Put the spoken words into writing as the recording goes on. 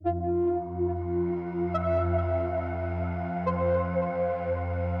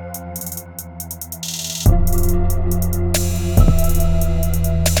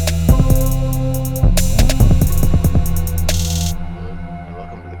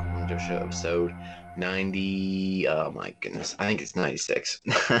Joe Show episode 90. Oh my goodness. I think it's 96.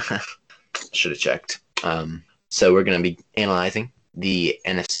 Should have checked. So we're going to be analyzing the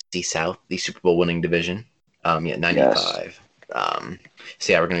NFC South, the Super Bowl winning division. 95. Yes.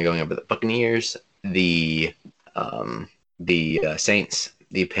 So yeah, we're going to be going over the Buccaneers, the Saints,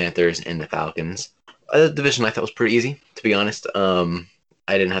 the Panthers, and the Falcons. The division I thought was pretty easy, to be honest.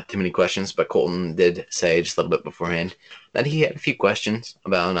 I didn't have too many questions, but Colton did say just a little bit beforehand that he had a few questions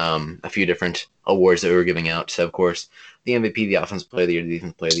about a few different awards that we were giving out. So, of course, the MVP, the Offensive Player of the Year, the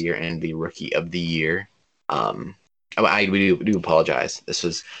Defensive Player of the Year, and the Rookie of the Year. We do apologize. This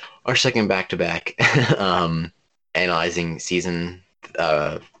was our second back-to-back analyzing season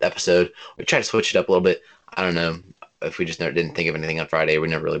episode. We tried to switch it up a little bit. I don't know if we just didn't think of anything on Friday. We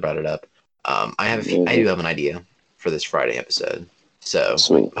never really brought it up. I do have an idea for this Friday episode. So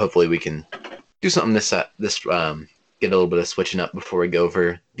Sweet. Hopefully we can do something this get a little bit of switching up before we go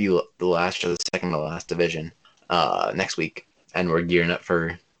over the last or the second to last division next week, and we're gearing up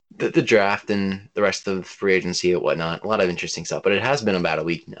for the draft and the rest of the free agency and whatnot. A lot of interesting stuff, but it has been about a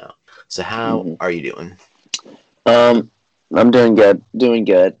week now. So how are you doing? I'm doing good.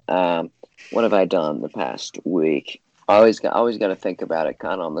 What have I done the past week? I always got to think about it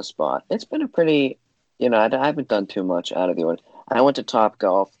kind of on the spot. It's been a pretty, I haven't done too much out of the ordinary. I went to Top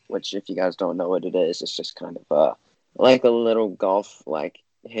Golf, which if you guys don't know what it is, it's just kind of like a little golf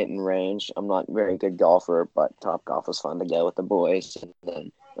hitting range. I'm not a very good golfer, but Top Golf was fun to go with the boys. And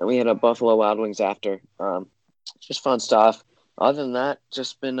then we had a Buffalo Wild Wings after. Just fun stuff. Other than that,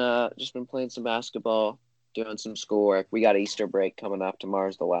 just been playing some basketball, doing some schoolwork. We got Easter break coming up.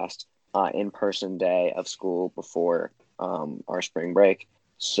 Tomorrow's the last in-person day of school before our spring break.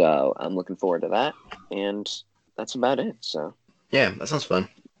 So I'm looking forward to that. And that's about it. So. Yeah, that sounds fun.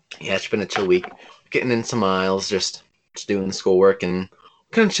 Yeah, it's been a chill week. Getting in some miles, just doing the schoolwork and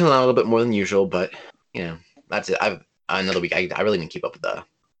kind of chilling out a little bit more than usual. But that's it. Another week. I really didn't keep up with the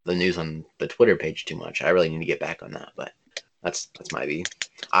news on the Twitter page too much. I really need to get back on that. But that's my view.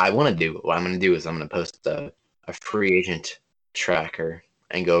 What I'm going to do is I'm going to post a free agent tracker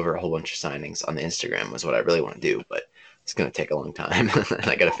and go over a whole bunch of signings on the Instagram. Is what I really want to do, but it's going to take a long time, and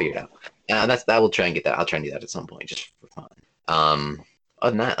I got to figure it out. I will try and get that. I'll try and do that at some point, just for fun.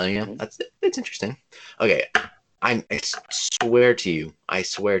 Other than that, it's interesting. Okay, I swear to you,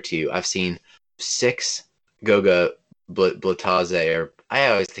 I've seen 6 Goga Blataze, or I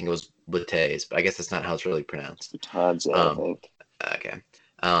always think it was Blataze, but I guess that's not how it's really pronounced. Blataze, I think. Okay.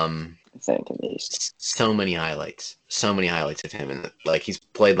 I think at least. So many highlights of him, and he's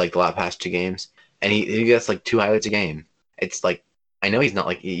played the past 2 games, and he gets 2 highlights a game. It's I know he's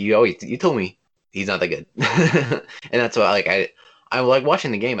not you told me he's not that good, and that's why I like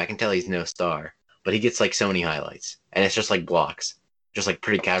watching the game. I can tell he's no star, but he gets so many highlights, and it's just blocks, just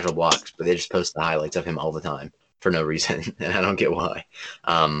pretty casual blocks. But they just post the highlights of him all the time for no reason, and I don't get why.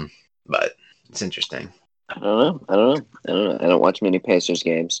 But it's interesting. I don't know. I don't watch many Pacers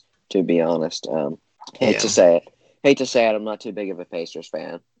games, to be honest. Hate to say it. I'm not too big of a Pacers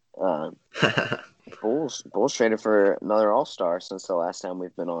fan. Bulls traded for another All-Star since the last time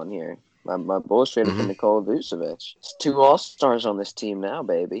we've been on here. My Bulls traded for Nikola Vucevic. It's 2 All-Stars on this team now,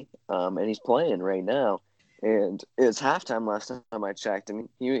 baby. And he's playing right now. And it's halftime last time I checked, and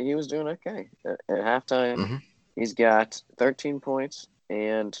he was doing okay. At halftime, he's got 13 points,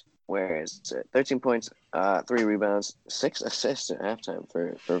 and where is it? 13 points, 3 rebounds, 6 assists at halftime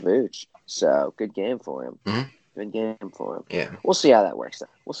for Vooch. So, good game for him. Good game for him. Yeah. We'll see how that works.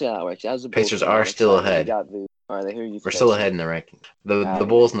 The Pacers are still ahead. Are they? Who are you? We're still ahead in the ranking. The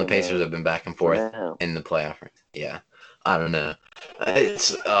Bulls and the Pacers have been back and forth in the playoff. Yeah. I don't know. It's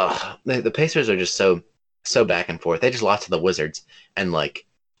the Pacers are just so back and forth. They just lost to the Wizards, and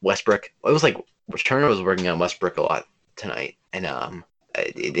Westbrook. It was Turner was working on Westbrook a lot tonight, and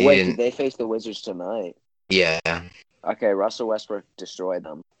did they face the Wizards tonight? Yeah. Okay, Russell Westbrook destroyed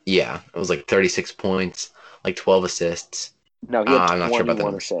them. Yeah, it was 36 points, 12 assists. No, he had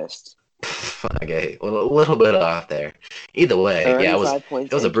 21 assists. Okay, a little bit off there. Either way, yeah, it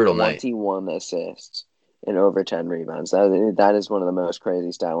was a brutal 21 night. 21 assists and over 10 rebounds. That is one of the most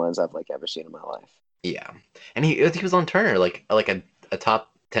crazy stat lines I've ever seen in my life. Yeah, and he was on Turner, a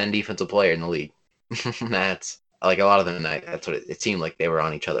top 10 defensive player in the league. That's a lot of the night. That's what it seemed like. They were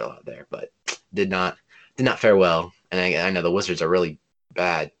on each other a lot there, but did not fare well. And I know the Wizards are really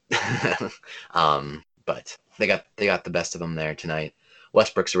bad, but they got the best of them there tonight.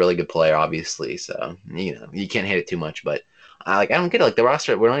 Westbrook's a really good player, obviously, so you can't hate it too much. But I don't get it. The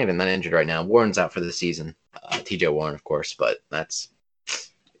roster, we're not even that injured right now. Warren's out for the season. T.J. Warren, of course, but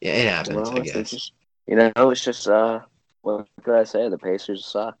it happens. I guess. It's just what could I say? The Pacers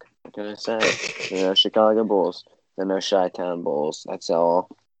suck. What can I say? Chicago Bulls. They're no Chi-Town Bulls. That's all.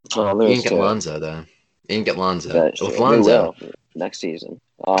 Well, You there's can get to it. Lonzo though. You can get Lonzo That's with true. We Lonzo will next season,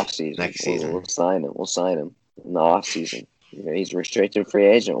 off season. next We'll season. sign him. We'll sign him in the off season. He's a restricted free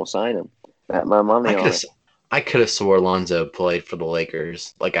agent. We'll sign him. Bet my money on it. I could have swore Lonzo played for the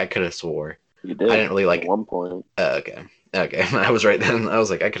Lakers. Like I could have swore. You I did didn't really at like. one point. Okay. Okay. I was right then. I was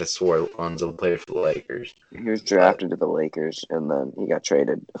like, I could have swore Lonzo played for the Lakers. He was But drafted to the Lakers, and then he got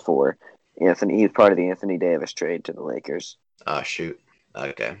traded for Anthony. He was part of the Anthony Davis trade to the Lakers. oh shoot.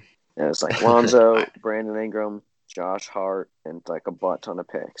 Okay. And it's like Lonzo, I- Brandon Ingram, Josh Hart, and like a butt ton of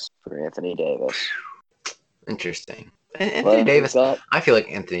picks for Anthony Davis. Interesting. And Anthony Davis. I feel like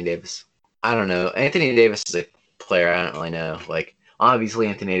Anthony Davis. I don't know. Anthony Davis is a player I don't really know. Like obviously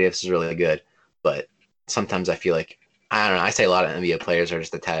Anthony Davis is really good, but sometimes I feel like I don't know. I say a lot of NBA players are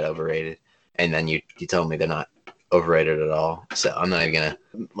just a tad overrated, and then you tell me they're not overrated at all. So I'm not even gonna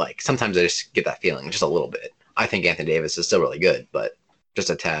like. Sometimes I just get that feeling, just a little bit. I think Anthony Davis is still really good, but just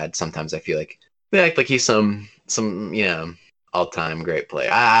a tad. Sometimes I feel like they act like he's some all time great player.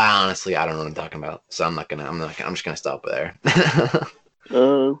 I honestly I don't know what I'm talking about, so I'm just gonna stop there.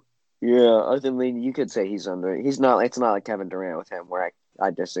 Yeah. I mean, you could say he's under. He's not. It's not like Kevin Durant with him, where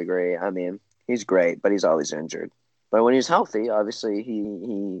I disagree. I mean, he's great, but he's always injured. But when he's healthy, obviously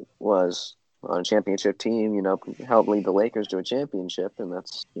he was on a championship team. Helped lead the Lakers to a championship, and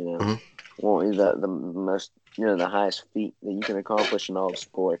that's Mhm. well, the most the highest feat that you can accomplish in all of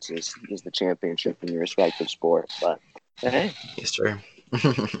sports is the championship in your respective sport. But hey, Yes, sir.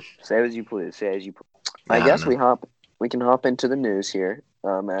 say as you please. Say as you please. I I guess don't know. we can hop into the news here.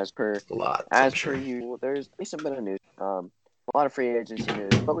 Lots, I'm As per sure. usual, there's a bit of news. A lot of free agency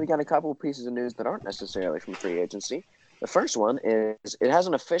news, but we got a couple pieces of news that aren't necessarily from free agency. The first one is it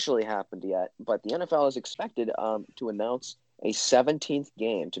hasn't officially happened yet, but the NFL is expected to announce a 17th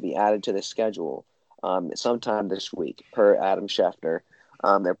game to be added to the schedule sometime this week, per Adam Schefter.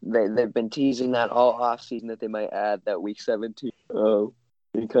 They've been teasing that all offseason that they might add that week 17.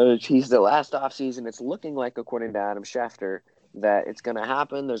 Because he's the last offseason. It's looking like, according to Adam Schefter, that it's going to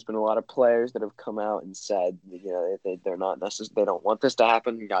happen. There's been a lot of players that have come out and said, they're not necessarily, they don't want this to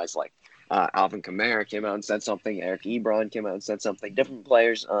happen. Guys like Alvin Kamara came out and said something. Eric Ebron came out and said something. Different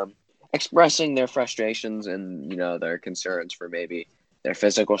players expressing their frustrations and their concerns for maybe their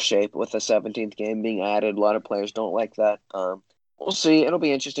physical shape with the 17th game being added. A lot of players don't like that. We'll see. It'll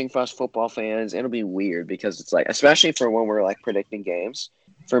be interesting for us football fans. It'll be weird because it's like, especially for when we're like predicting games.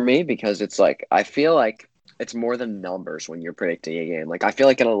 For me, because it's like I feel like it's more than numbers when you're predicting a game. Like I feel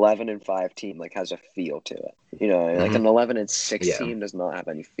like an 11-5 team like has a feel to it. Like an 11-6 Yeah. team does not have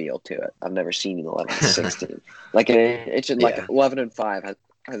any feel to it. I've never seen an 11-6 team. Like it should like Yeah. 11-5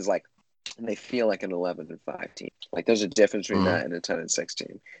 has like they feel like an 11-5 team. Like there's a difference between that and a 10-6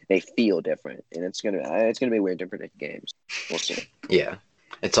 team. They feel different, and it's gonna be weird to predict games. We'll see. Yeah.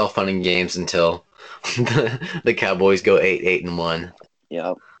 It's all fun and games until the Cowboys go 8-1.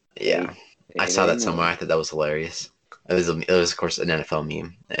 Yep. Yeah. I saw that somewhere. I thought that was hilarious. It was of course an NFL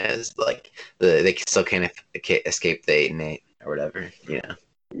meme. It's like they still can't escape the 8-8 or whatever.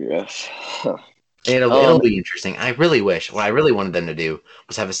 Yes. It'll be interesting. I really wish. What I really wanted them to do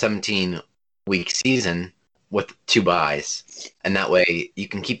was have a 17-week season with 2 byes, and that way you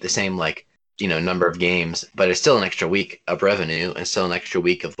can keep the same number of games, but it's still an extra week of revenue and still an extra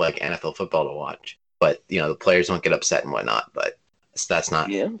week of like NFL football to watch. But the players won't get upset and whatnot. But that's not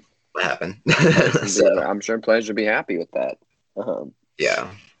what happened. So, I'm sure players would be happy with that. yeah,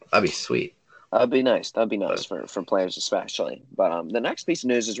 that'd be sweet. That'd be nice. That'd be nice for players especially. But the next piece of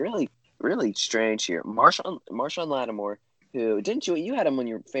news is really, really strange here. Marshawn Lattimore, who didn't you had him on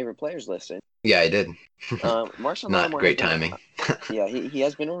your favorite players list? Yeah, I did. Marshawn Not Lattimore great timing. he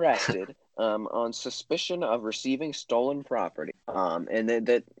has been arrested on suspicion of receiving stolen property. And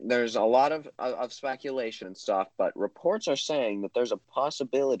that there's a lot of speculation and stuff, but reports are saying that there's a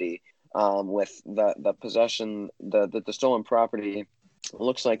possibility with the possession the stolen property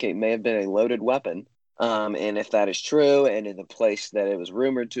looks like it may have been a loaded weapon. And if that is true, and in the place that it was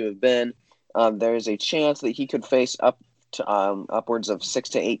rumored to have been, there is a chance that he could face up to upwards of 6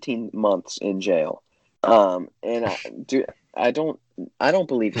 to 18 months in jail. And I don't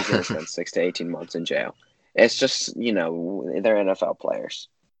believe he's going to spend 6 to 18 months in jail. It's just they're NFL players.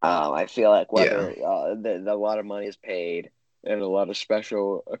 I feel like whether a lot of money is paid and a lot of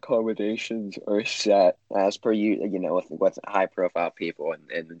special accommodations are set as per with high profile people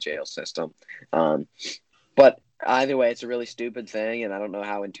in the jail system. But either way, it's a really stupid thing, and I don't know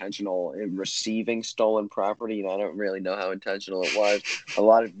how intentional in receiving stolen property. I don't really know how intentional it was. A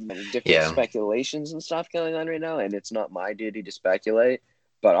lot of different speculations and stuff going on right now, and it's not my duty to speculate.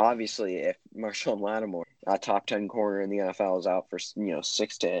 But obviously, if Marshawn Lattimore, a top 10 corner in the NFL, is out for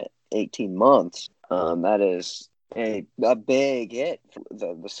 6 to 18 months, that is a big hit for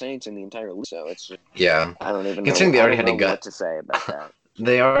the Saints in the entire league. So it's just, Yeah. I don't even Considering know. they I already don't had to know what gut. to say about that.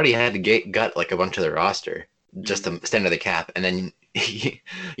 They already had to gut like a bunch of their roster just to stand to the cap, and then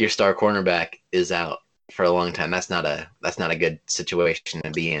your star cornerback is out for a long time. That's not a good situation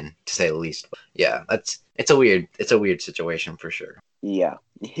to be in, to say the least. But yeah, it's a weird situation for sure. Yeah,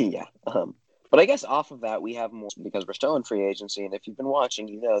 yeah. But I guess off of that, we have more because we're still in free agency, and if you've been watching,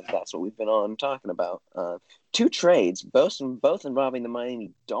 you know that's what we've been on talking about. Two trades, both involving the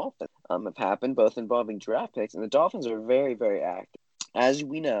Miami Dolphins, have happened, both involving draft picks, and the Dolphins are very, very active. As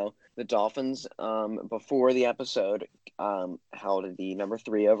we know, the Dolphins, before the episode, held the number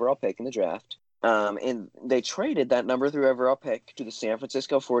 3 overall pick in the draft. And they traded that number 3 overall pick to the San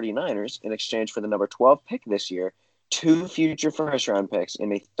Francisco 49ers in exchange for the number 12 pick this year, 2 future first-round picks,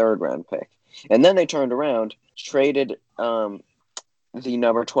 and a third-round pick. And then they turned around, traded the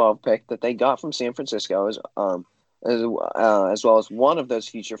number 12 pick that they got from San Francisco as well as one of those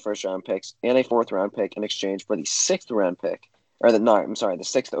future first-round picks and a fourth-round pick in exchange for the sixth-round pick. The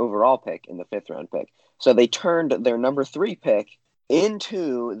 6th overall pick and the 5th-round pick. So they turned their number 3 pick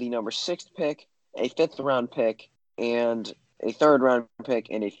into the number 6th pick, a 5th-round pick, and a 3rd-round pick,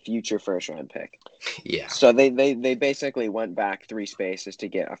 and a future first-round pick. Yeah. So they basically went back 3 spaces to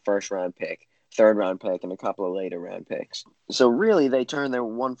get a first-round pick, 3rd-round pick, and a couple of later-round picks. So really, they turned their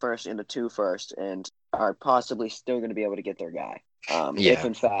 1 first into 2 first, and are possibly still going to be able to get their guy. If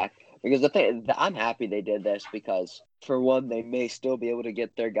in fact, because I'm happy they did this because, for one, they may still be able to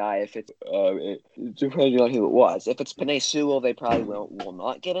get their guy if it's depending on who it was. If it's Penei Sewell, they probably will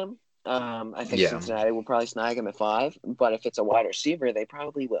not get him. I think Cincinnati will probably snag him at 5, but if it's a wide receiver, they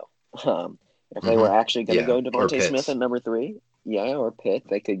probably will. If they were actually going to go Devontae Smith at number 3, or Pitt,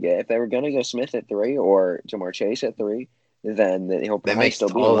 they could get. If they were going to go Smith at 3 or Jamar Chase at 3, then he'll probably still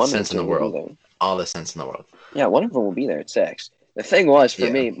be all in the 1 sense in the world. All the sense in the world. Yeah, one of them will be there at 6. The thing was, for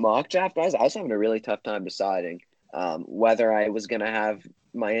me, mock draft, I was having a really tough time deciding whether I was going to have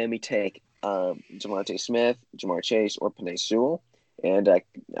Miami take Devontae Smith, Jamar Chase, or Penei Sewell. And I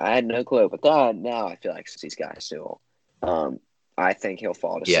had no clue. But now I feel like since he's got Sewell, I think he'll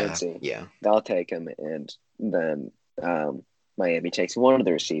fall to Cincy. Yeah. They'll take him, and then Miami takes one of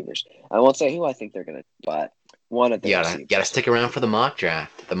the receivers. I won't say who I think they're going to, but one of the receivers. You gotta stick around for the mock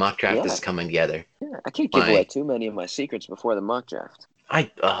draft. The mock draft is coming together. Yeah, I can't give away too many of my secrets before the mock draft.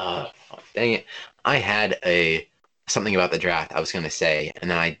 Dang it. I had something about the draft I was going to say,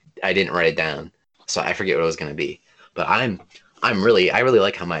 and then I didn't write it down, so I forget what it was going to be. But I really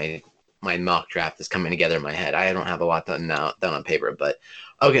like how my mock draft is coming together in my head. I don't have a lot done on paper, but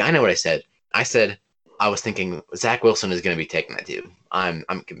okay, I know what I said. I said I was thinking Zach Wilson is going to be taking that too. I'm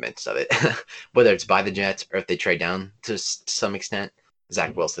convinced of it. Whether it's by the Jets or if they trade down to some extent,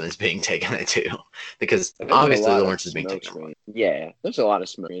 Zach Wilson is being taken at 2 because obviously Lawrence is being taken. Yeah, there's a lot of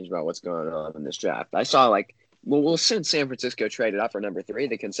smoke about what's going on in this draft. I saw since San Francisco traded up for number 3,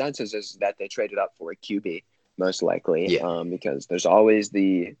 the consensus is that they traded up for a QB most likely. Because there's always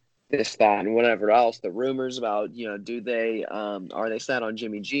this, that, and whatever else. The rumors about do they are they set on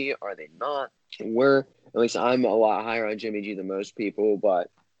Jimmy G? Are they not? At least I'm a lot higher on Jimmy G than most people,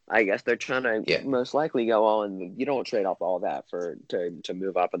 but I guess they're trying to most likely go on. You don't trade up all that to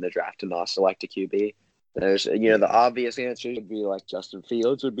move up in the draft to not select a QB. There's the obvious answer would be like Justin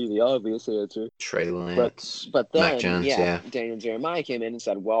Fields would be the obvious answer. Trey Lance, but then Mac Jones, Daniel Jeremiah came in and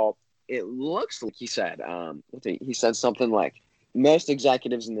said, well, it looks like he said something like most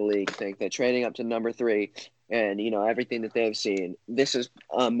executives in the league think that trading up to number 3 and everything that they've seen, this is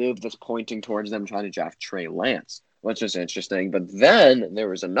a move that's pointing towards them trying to draft Trey Lance, which is interesting. But then there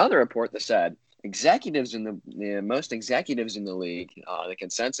was another report that said most executives in the league, the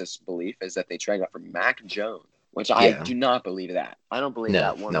consensus belief is that they trade up for Mac Jones, which I do not believe that. I don't believe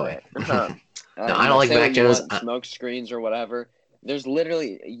that one bit. No, I don't like Mac Jones. Smoke screens or whatever. There's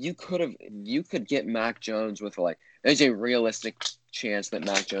literally you could get Mac Jones with there's a realistic chance that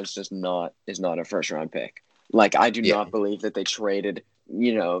Mac Jones is not a first round pick. I do not believe that they traded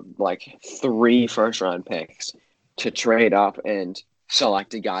 3 first round picks to trade up and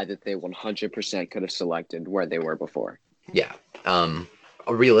select a guy that they 100% could have selected where they were before. Yeah.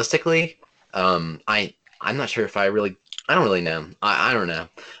 Realistically, I'm not sure if I don't really know. I don't know.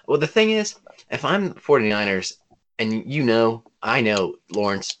 Well, the thing is, if I'm 49ers and I know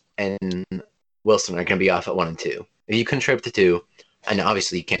Lawrence and Wilson are going to be off at 1 and 2. If you can trade up to 2, and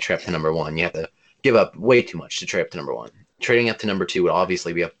obviously you can't trade up to number 1, you have to give up way too much to trade up to number 1. Trading up to number 2 would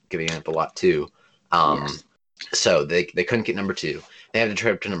obviously be giving up a lot too. So they couldn't get number 2. They had to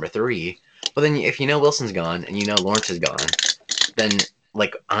trade up to number 3. But then if you know Wilson's gone and you know Lawrence is gone, then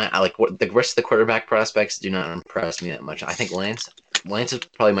like I like what the rest of the quarterback prospects do not impress me that much. I think Lance is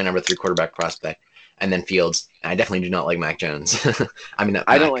probably my number 3 quarterback prospect, and then Fields. And I definitely do not like Mac Jones. I mean,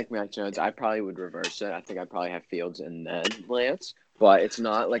 I don't like Mac Jones. I probably would reverse it. I think I'd probably have Fields and then Lance, but it's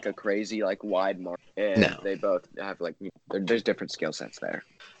not like a crazy like wide mark. And No. they both have like there's different skill sets there.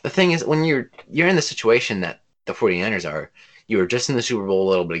 The thing is, when you're in the situation that the 49ers are, you were just in the Super Bowl a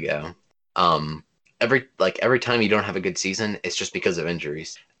little bit ago. Every time you don't have a good season, it's just because of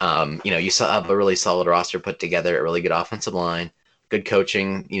injuries. You saw have a really solid roster put together, a really good offensive line, good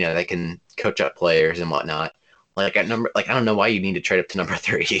coaching. They can coach up players and whatnot. I don't know why you need to trade up to number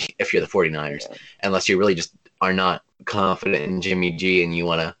 3 if you're the 49ers, unless you really just are not confident in Jimmy G and you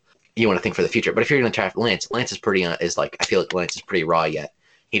want to think for the future. But if you're going to draft Lance is pretty I feel like Lance is pretty raw yet.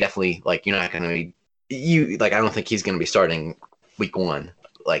 He definitely you're not going to be I don't think he's going to be starting week 1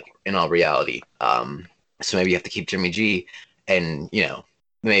 in all reality. So maybe you have to keep Jimmy G, and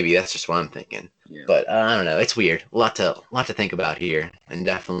maybe that's just what I'm thinking. Yeah. But I don't know. It's weird. A lot to think about here, and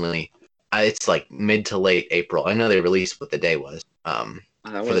definitely it's mid to late April. I know they released what the day was for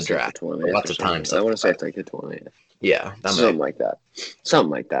the draft. Lots of time. I want to say it's like the 20th. Yeah, something like that.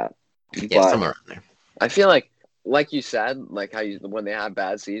 Yeah, somewhere around there. I feel like you said, like how when they have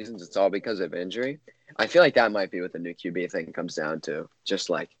bad seasons, it's all because of injury. I feel like that might be what the new QB thing comes down to. Just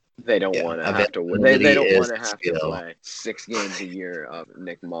like they don't want to have to win. They don't want to have to play 6 games a year of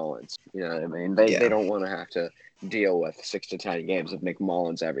Nick Mullins. You know what I mean? They don't want to have to deal with 6 to 10 games of Nick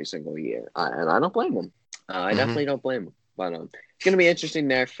Mullins every single year. And I don't blame them. I definitely don't blame them. But it's going to be interesting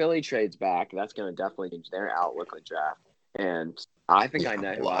there. Philly trades back. That's going to definitely change their outlook on the draft. And I think I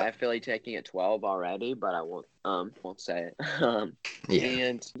know who I have Philly taking at 12 already, but I won't say it.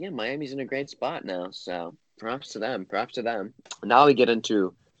 And Miami's in a great spot now. So props to them. Now we get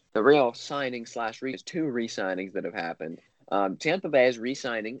into the real signing / 2 re-signings that have happened. Tampa Bay is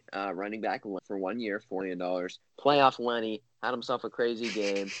re-signing running back for 1 year, $4 million. Playoff Lenny had himself a crazy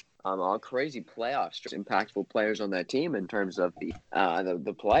game. All crazy playoffs, just impactful players on that team in terms of the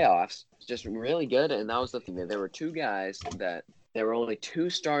playoffs. It's just really good, and that was the thing. There were 2 guys that there were only 2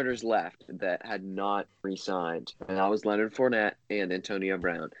 starters left that had not re-signed, and that was Leonard Fournette and Antonio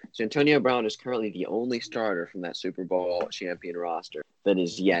Brown. So Antonio Brown is currently the only starter from that Super Bowl champion roster that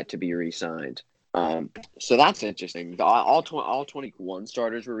is yet to be re-signed. So that's interesting. All 21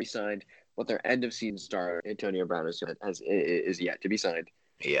 starters were re-signed, but their end of season starter Antonio Brown is yet to be signed.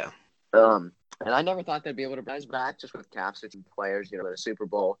 Yeah. And I never thought they'd be able to rise back just with cap situation players. In a Super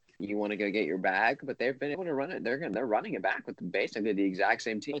Bowl, you want to go get your bag, but they've been able to run it. They're running it back with basically the exact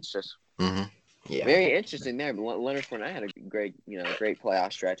same team. It's just very interesting there. Leonard Fournette had a great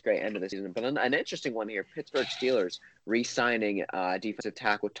playoff stretch, great end of the season. But an interesting one here: Pittsburgh Steelers re-signing defensive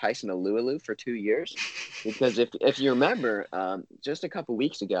tackle Tyson Alualu for 2 years. Because if you remember, just a couple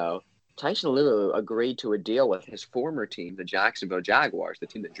weeks ago, Tyson Alualu agreed to a deal with his former team, the Jacksonville Jaguars, the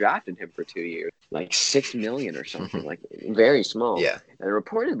team that drafted him for 2 years, like $6 million or something, like very small. Yeah. And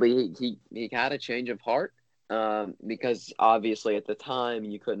reportedly, he had a change of heart because obviously at the time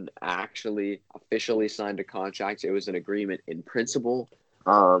you couldn't actually officially sign a contract. It was an agreement in principle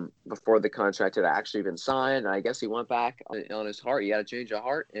before the contract had actually been signed. I guess he went back on his heart. He had a change of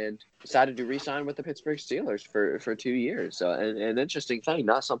heart and decided to re-sign with the Pittsburgh Steelers for 2 years. So an interesting thing,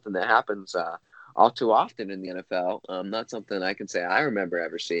 not something that happens all too often in the NFL. Not something I can say I remember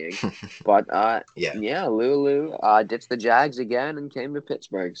ever seeing. But Lulu ditched the Jags again and came to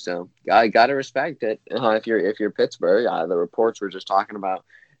Pittsburgh. So I gotta respect it. If you're Pittsburgh, the reports were just talking about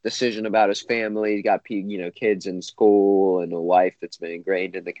decision about his family. He got kids in school and a life that's been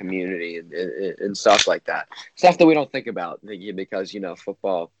ingrained in the community and stuff like that. Stuff that we don't think about because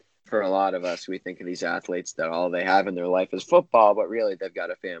football. For a lot of us, we think of these athletes that all they have in their life is football, but really they've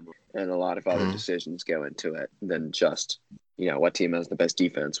got a family and a lot of other decisions go into it than just what team has the best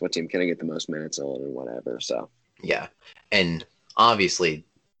defense, what team can I get the most minutes on, and whatever. So yeah, and obviously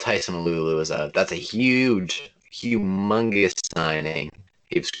Tyson Alualu that's a humongous signing.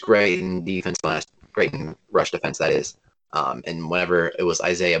 He was great in defense great in rush defense, that is. And whenever it was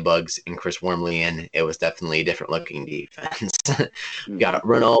Isaiah Buggs and Chris Wormley in, it was definitely a different looking defense. Got to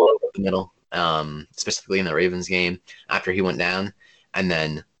run all over the middle, specifically in the Ravens game after he went down. And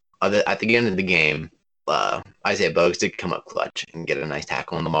then at the end of the game, Isaiah Buggs did come up clutch and get a nice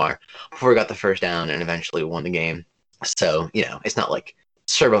tackle on Lamar before he got the first down and eventually won the game. So, it's not like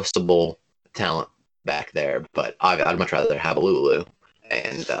serviceable talent back there, but I'd much rather have a Lulu.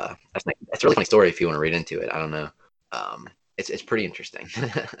 And that's a really funny story if you want to read into it. I don't know. It's pretty interesting.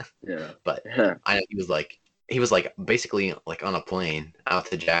 Yeah. But I know he was he was like basically like on a plane out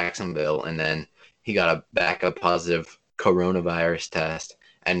to Jacksonville, and then he got a backup positive coronavirus test,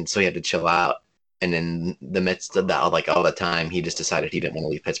 and so he had to chill out. And in the midst of that, like all the time, he just decided he didn't want to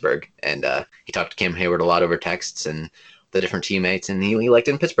leave Pittsburgh, and he talked to Cam Hayward a lot over texts and the different teammates, and he liked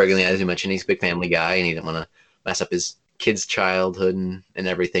it in Pittsburgh. And as you mentioned, he's a big family guy, and he didn't want to mess up his kids' childhood and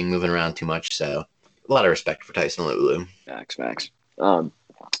everything, moving around too much. So a lot of respect for Tyson Lulu. Facts.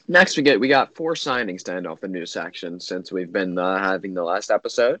 Next, we got 4 signings to end off the news section since we've been having the last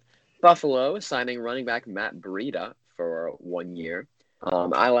episode. Buffalo is signing running back Matt Breida for 1 year.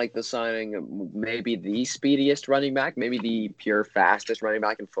 I like the signing, maybe the speediest running back, maybe the pure fastest running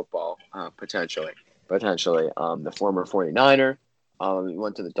back in football, potentially. The former 49er. He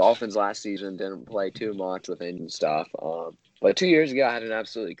went to the Dolphins last season, didn't play too much with injury stuff. But 2 years ago, I had an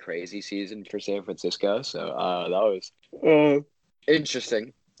absolutely crazy season for San Francisco. So that was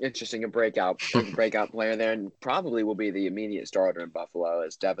interesting. A breakout player there, and probably will be the immediate starter in Buffalo,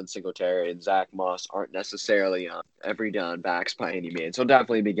 as Devin Singletary and Zach Moss aren't necessarily every down backs by any means. He'll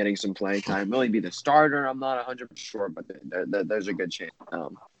definitely be getting some playing time. Will he be the starter? I'm not 100% sure, but there's a good chance.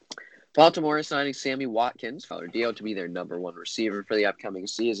 Baltimore is signing Sammy Watkins, for a deal to be their number 1 receiver for the upcoming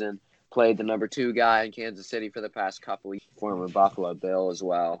season. Played the number 2 guy in Kansas City for the past couple of years, former Buffalo Bill as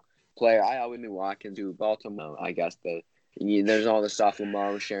well. Player I always knew Watkins to Baltimore. I guess there's all the stuff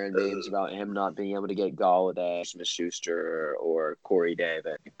Lamar was sharing memes about him not being able to get Galladay, Smith-Schuster, or Corey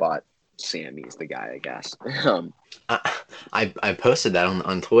Davis, but Sammy's the guy, I guess. I posted that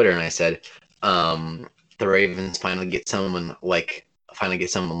on Twitter, and I said the Ravens finally get someone like a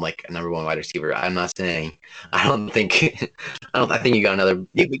number 1 wide receiver. I'm not saying I think you got a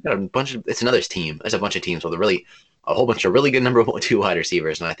bunch of, it's another team. There's a bunch of teams with a whole bunch of really good number 2 wide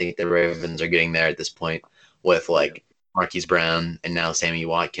receivers, and I think the Ravens are getting there at this point with like Marquise Brown and now Sammy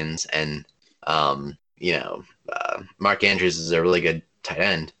Watkins, and Mark Andrews is a really good tight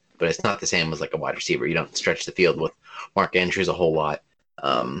end, but it's not the same as like a wide receiver. You don't stretch the field with Mark Andrews a whole lot.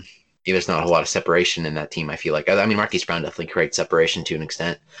 There's not a whole lot of separation in that team, I feel like. I mean, Marquise Brown definitely creates separation to an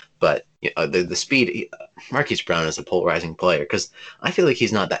extent, but the speed, Marquise Brown is a polarizing player because I feel like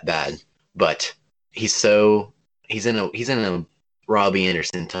he's not that bad, but he's in a Robbie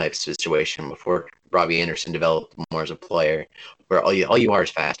Anderson type situation before Robbie Anderson developed more as a player, where all you are is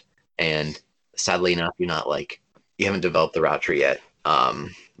fast, and sadly enough, you haven't developed the route tree yet.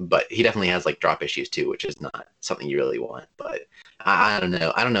 But he definitely has like drop issues too, which is not something you really want. But I don't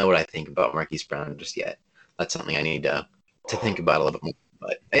know. I don't know what I think about Marquise Brown just yet. That's something I need to think about a little bit more.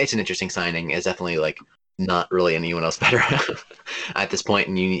 But it's an interesting signing. It's definitely like not really anyone else better at this point,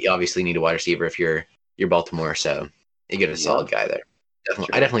 and you obviously need a wide receiver if you're Baltimore. So you get a solid guy there.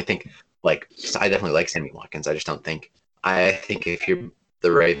 Definitely, sure. I definitely like Sammy Watkins. I think if you're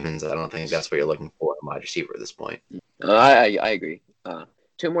the Ravens, I don't think that's what you're looking for in a wide receiver at this point. I agree.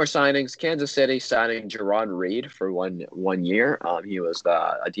 2 more signings. Kansas City signing Jerron Reed for one year. He was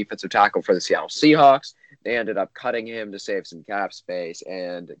a defensive tackle for the Seattle Seahawks. They ended up cutting him to save some cap space,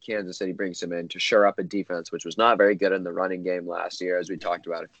 and Kansas City brings him in to shore up a defense which was not very good in the running game last year, as we talked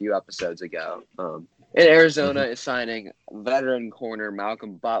about a few episodes ago. And Arizona is signing veteran corner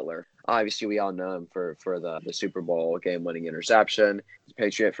Malcolm Butler. Obviously, we all know him for the Super Bowl game-winning interception. He's a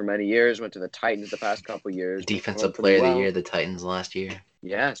Patriot for many years, went to the Titans the past couple years. Defensive player of the year, the Titans last year.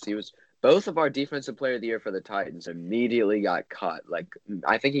 Yes, he was. Both of our defensive player of the year for the Titans immediately got cut.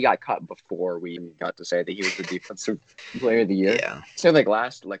 I think he got cut before we got to say that he was the defensive player of the year. Yeah. So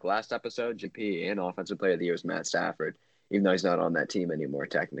last episode, GP and offensive player of the year was Matt Stafford, even though he's not on that team anymore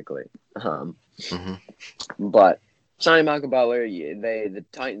technically. But signing Malcolm Butler, the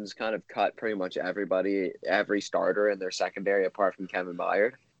Titans kind of cut pretty much every starter in their secondary apart from Kevin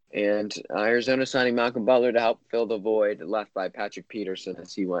Byard. And Arizona signing Malcolm Butler to help fill the void left by Patrick Peterson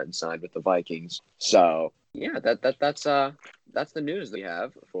as he went and signed with the Vikings. So yeah, that's the news that we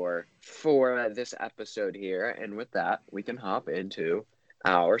have for this episode here. And with that, we can hop into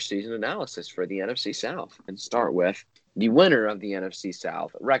our season analysis for the NFC South and start with the winner of the NFC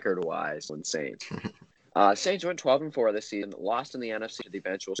South record-wise, Saints. Saints went 12-4 this season, lost in the NFC to the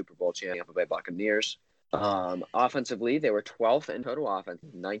eventual Super Bowl champion Tampa Bay Buccaneers. Offensively, they were 12th in total offense,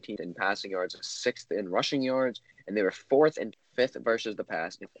 19th in passing yards, 6th in rushing yards, and they were 4th and 5th versus the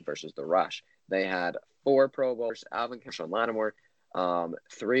pass versus the rush. They had 4 Pro Bowlers, Alvin Kamara, Lattimore,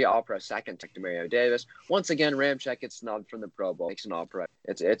 3 All-Pro second to Mario Davis. Once again, Ramczyk gets snubbed from the Pro Bowl, makes an All-Pro.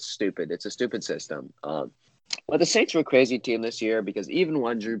 It's stupid. It's a stupid system. But the Saints were a crazy team this year because even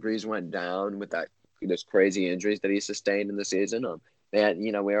when Drew Brees went down with those crazy injuries that he sustained in the season, They had,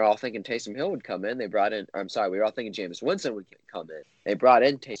 we were all thinking Taysom Hill would come in. We were all thinking Jameis Winston would come in. They brought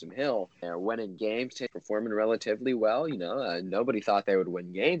in Taysom Hill. They're winning games, performing relatively well. Nobody thought they would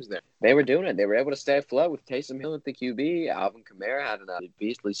win games there. They were doing it. They were able to stay afloat with Taysom Hill at the QB. Alvin Kamara had a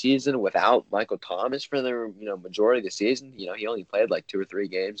beastly season without Michael Thomas for the majority of the season. He only played like 2 or 3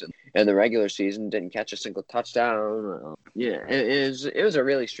 games in the regular season, didn't catch a single touchdown. It was a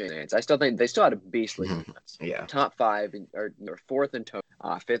really strange dance. I still think they still had a beastly defense. Yeah. Top 5 or 4th in total,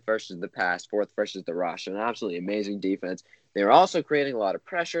 5th versus the pass, 4th versus the rush. An absolutely amazing defense. They were also creating a lot of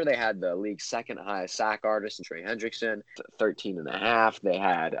pressure. They had the league's second highest sack artist in Trey Hendrickson, 13.5. They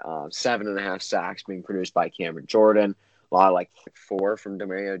had 7.5 sacks being produced by Cameron Jordan. A lot of like 4 from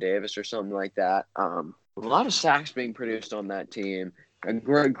Demario Davis or something like that. A lot of sacks being produced on that team. A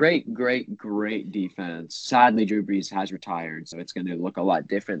great defense. Sadly, Drew Brees has retired, so it's going to look a lot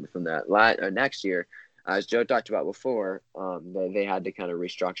different from that next year. As Joe talked about before, they had to kind of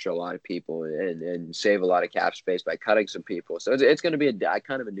restructure a lot of people and save a lot of cap space by cutting some people. So it's going to be a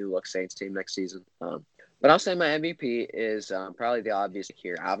kind of a new look Saints team next season. But I'll say my MVP is probably the obvious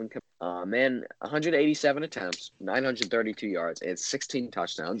here. Alvin Kamara, 187 attempts, 932 yards, and 16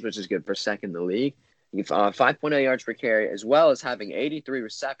 touchdowns, which is good for second in the league. 5.0 yards per carry, as well as having 83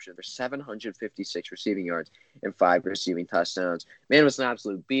 receptions for 756 receiving yards and 5 receiving touchdowns. Man was an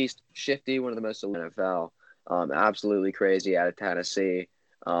absolute beast. Shifty, one of the most elite in the NFL. Absolutely crazy out of Tennessee.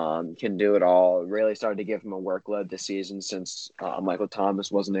 Can do it all. Really started to give him a workload this season since Michael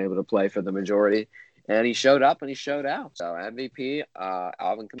Thomas wasn't able to play for the majority. And he showed up and he showed out. So MVP,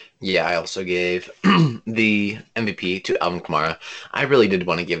 Alvin Kamara. Yeah, I also gave the MVP to Alvin Kamara. I really did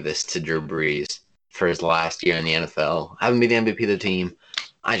want to give this to Drew Brees for his last year in the NFL. Having been the MVP of the team,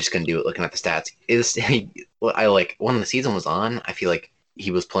 I just couldn't do it looking at the stats. When the season was on, I feel like he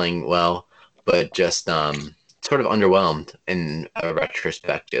was playing well, but just sort of underwhelmed in a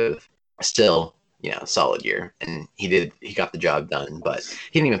retrospective. Still, solid year, and he got the job done, but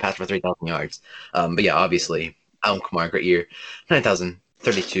he didn't even pass for 3,000 yards. But yeah, obviously, Alvin Kamara, great year,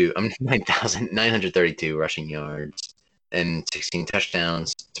 9,932 rushing yards and 16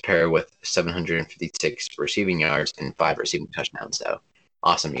 touchdowns to pair with 756 receiving yards and 5 receiving touchdowns. So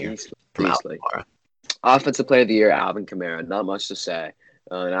awesome year from Alvin Kamara. Offensive player of the year, Alvin Kamara. Not much to say.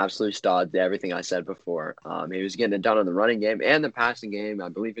 An absolute stud. Everything I said before. He was getting it done in the running game and the passing game. I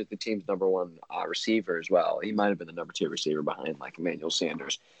believe he's the team's number 1 receiver as well. He might have been the number 2 receiver behind like Emmanuel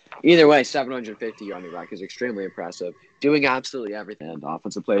Sanders. Either way, 750 yard back is extremely impressive. Doing absolutely everything. And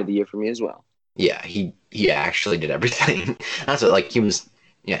offensive player of the year for me as well. Yeah, he actually did everything. That's what he was.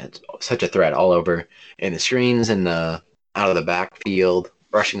 Yeah, such a threat all over in the screens and out of the backfield,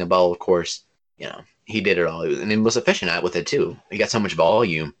 rushing the ball. Of course, he did it all, and he was efficient with it too. He got so much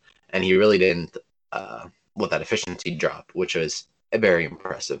volume, and he really didn't let that efficiency drop, which was very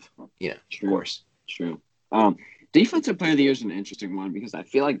impressive. True. Of course. True. Defensive player of the year is an interesting one because I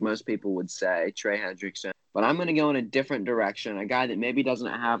feel like most people would say Trey Hendrickson, but I'm going to go in a different direction. A guy that maybe doesn't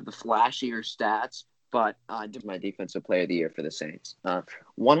have the flashier stats, but my defensive player of the year for the Saints.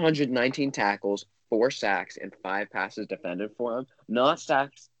 119 tackles, 4 sacks, and 5 passes defended for him. Not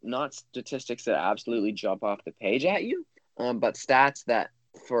statistics that absolutely jump off the page at you, but stats that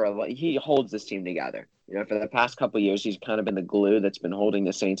he holds this team together. For the past couple of years, he's kind of been the glue that's been holding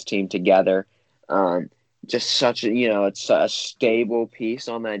the Saints team together. Just such it's a stable piece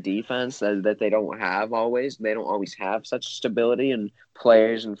on that defense that they don't have always. They don't always have such stability in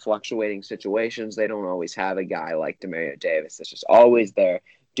players in fluctuating situations. They don't always have a guy like Demario Davis that's just always there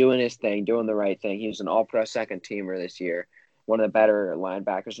doing his thing, doing the right thing. He was an all-pro second teamer this year. One of the better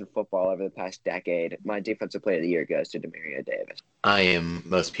linebackers in football over the past decade. My defensive player of the year goes to Demario Davis. I am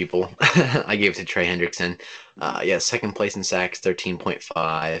most people. I gave it to Trey Hendrickson. Second place in sacks,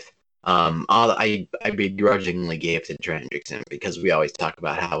 13.5. I begrudgingly gave to Trey Hendrickson because we always talk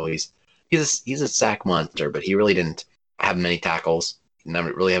about how he's a sack monster, but he really didn't have many tackles,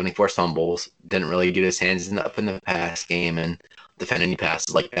 never really have any forced fumbles, didn't really get his hands up in the pass game and defend any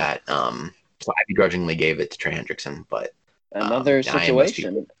passes like that. So I begrudgingly gave it to Trey Hendrickson, but another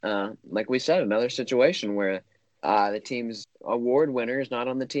situation, like we said, another situation where the team's award winner is not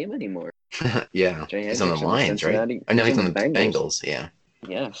on the team anymore. Yeah, he's on the Lions, right? I know he's on the Bengals. Yeah.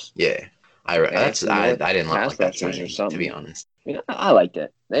 Yes. Yeah. I didn't like that signing, to be honest. I liked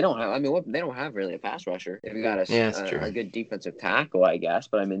it. They don't have really a pass rusher. They've got a good defensive tackle, I guess.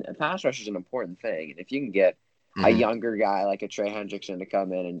 But a pass rusher is an important thing, and if you can get a younger guy like a Trey Hendrickson to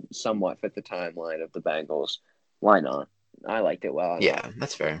come in and somewhat fit the timeline of the Bengals, why not? I liked it well. Yeah,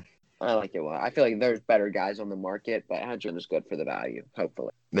 that's fair. I liked it well. I feel like there's better guys on the market, but Hendrickson is good for the value,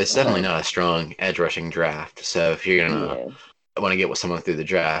 hopefully. But it's definitely not a strong edge rushing draft. So if you're gonna want to get with someone through the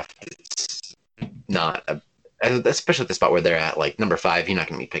draft, it's not a, especially at the spot where they're at, like number 5. You're not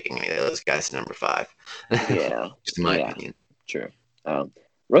going to be picking any of those guys at number 5. Yeah. Just in my Yeah. opinion. True.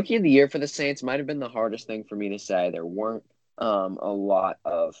 Rookie of the year for the Saints might have been the hardest thing for me to say. There weren't a lot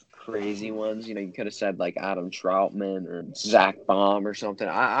of crazy ones. You know, you could have said like Adam Troutman or Zach Baum or something.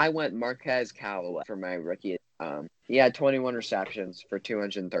 I went Marquez Callaway for my rookie. He had 21 receptions for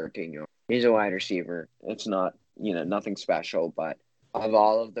 213 yards. He's a wide receiver. It's not, nothing special, but of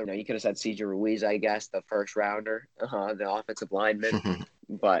all of them, you could have said CJ Ruiz, I guess, the first rounder, the offensive lineman.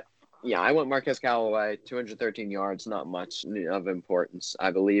 But yeah, I went Marquez Callaway, 213 yards, not much of importance.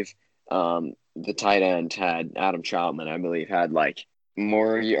 I believe the tight end had Adam Troutman, I believe, had like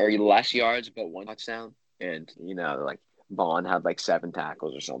more or less yards, but 1 touchdown. And, like Vaughn had like 7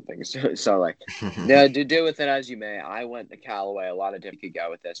 tackles or something. So like, yeah, do with it as you may. I went to Callaway. A lot of different could go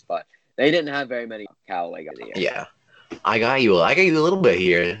with this, but they didn't have very many Callaway guys. Yeah. I got you a little bit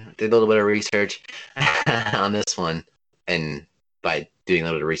here. Did a little bit of research on this one. And by doing a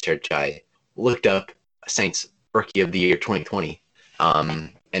little bit of research, I looked up Saints Rookie of the Year 2020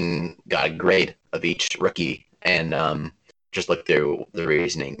 and got a grade of each rookie and just looked through the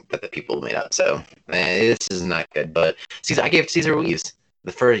reasoning that the people made up. So this is not good. But I gave Cesar Ruiz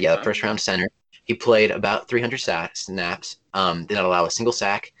the first round center. He played about 300 snaps, did not allow a single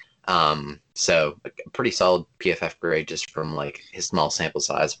sack. So a pretty solid PFF grade just from like his small sample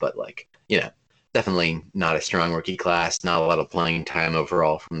size, but like, definitely not a strong rookie class, not a lot of playing time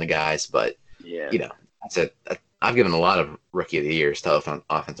overall from the guys, but I've given a lot of rookie of the years to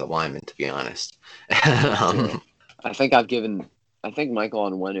offensive linemen, to be honest. I think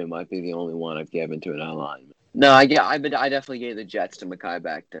Michael Onwenu might be the only one I've given to an alignment. No, I definitely gave the Jets to Mekhi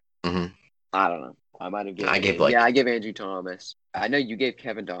Becton. Mm-hmm. I don't know. I might have given. I gave Andrew Thomas. I know you gave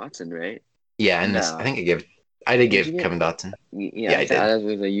Kevin Dotson, right? Yeah, and I think I did give Kevin Dotson. Yeah, I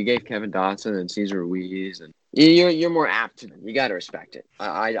did. You gave Kevin Dotson and Cesar Ruiz, and you're more apt to. You got to respect it.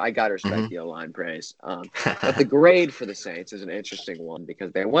 I got to respect the O-line praise. But the grade for the Saints is an interesting one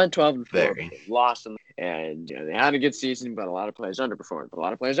because they went 12-4, lost them, and they had a good season, but a lot of players underperformed. But a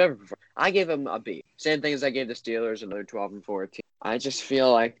lot of players overperformed. I gave them a B. Same thing as I gave the Steelers another 12-4 team. I just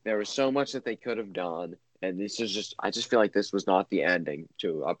feel like there was so much that they could have done. And I just feel like this was not the ending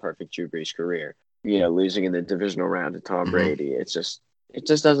to a perfect Drew Brees career. Losing in the divisional round to Tom Brady. It just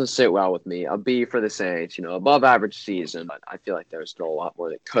doesn't sit well with me. A B for the Saints, above average season, but I feel like there was still a lot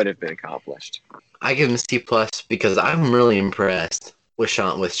more that could have been accomplished. I give him C+ because I'm really impressed with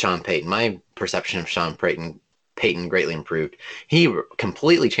Sean Payton. My perception of Sean Payton greatly improved. He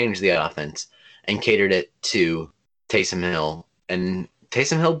completely changed the offense and catered it to Taysom Hill, and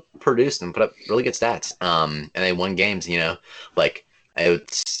Taysom Hill produced and put up really good stats. And they won games, like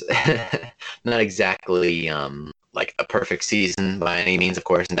it's not exactly like a perfect season by any means, of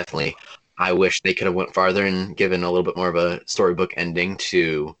course, and definitely I wish they could have went farther and given a little bit more of a storybook ending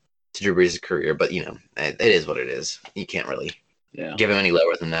to Drew Brees' career. But it is what it is. You can't really give him any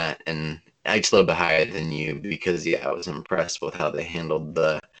lower than that. And I just a little bit higher than you because I was impressed with how they handled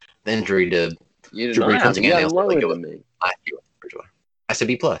the injury to Drew Brees once again. Lower than me. I said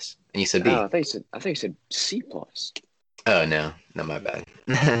B+, and you said B. Oh, I think you said C+. Oh no, my bad.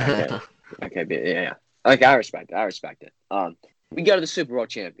 Okay, yeah. Okay, I respect it. We go to the Super Bowl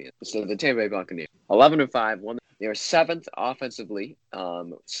champions. So the Tampa Bay Buccaneers, 11-5, they were 7th offensively,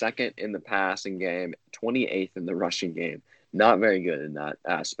 2nd in the passing game, 28th in the rushing game. Not very good in that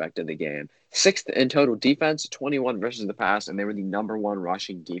aspect of the game. 6th in total defense, 21 versus the pass, and they were the number 1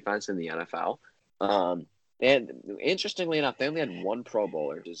 rushing defense in the NFL. And interestingly enough, they only had 1 Pro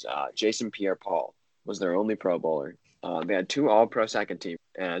Bowler, which is Jason Pierre-Paul was their only Pro Bowler. They had 2 All-Pro second team,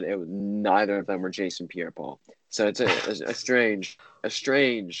 and neither of them were Jason Pierre-Paul. So it's a strange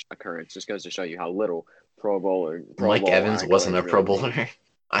occurrence. Just goes to show you how little Pro Bowler. Mike Evans wasn't a Pro Bowler.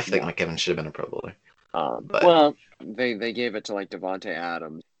 I think Mike Evans should have been a Pro Bowler. Well, they gave it to like Devontae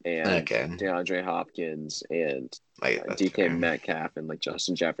Adams and DeAndre Hopkins and DK Metcalf and like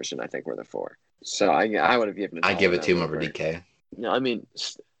Justin Jefferson. I think were the 4. So I would have given it. I give it to him over DK. No, I mean,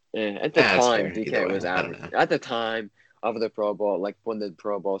 at the time, DK was average. At the time of the Pro Bowl, like when the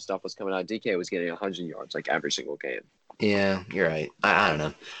Pro Bowl stuff was coming out, DK was getting 100 yards like every single game. Yeah, you're right. I don't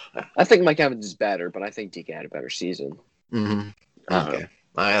know. I think Mike Evans is better, but I think DK had a better season. Mm-hmm. Okay,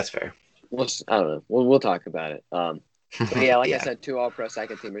 that's fair. I don't know. We'll talk about it. But yeah, I said, 2 All-Pro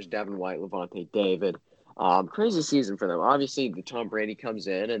second teamers: Devin White, Levante David. Crazy season for them. Obviously, the Tom Brady comes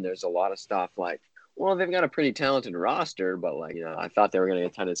in, and there's a lot of stuff like, well, they've got a pretty talented roster, but I thought they were going to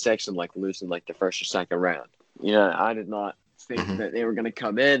get 10-6 and lose in the first or second round. I did not think that they were going to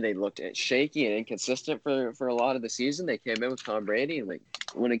come in. They looked shaky and inconsistent for a lot of the season. They came in with Tom Brady, and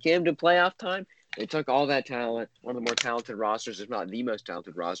when it came to playoff time, they took all that talent, one of the more talented rosters, if not the most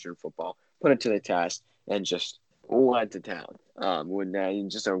talented roster in football, put it to the test, and just went to town.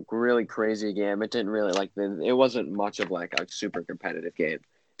 Just a really crazy game. It didn't really it wasn't much of like a super competitive game,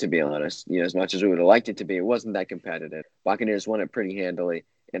 to be honest. As much as we would have liked it to be, it wasn't that competitive. Buccaneers won it pretty handily.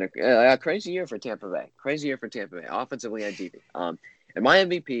 And a crazy year for Tampa Bay. Offensively and defensively. And my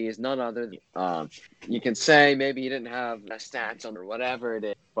MVP is none other than, you can say maybe he didn't have the stats on or whatever it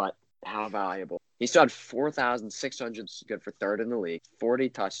is, but how valuable. He still had 4,600, good for third in the league, 40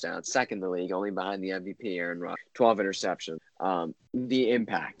 touchdowns, second in the league, only behind the MVP, Aaron Rodgers, 12 interceptions. The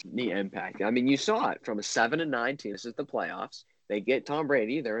impact. I mean, you saw it from a 7-9 team. This is the playoffs. They get Tom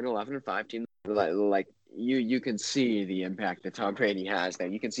Brady. They're an 11-5 team. You can see the impact that Tom Brady has there.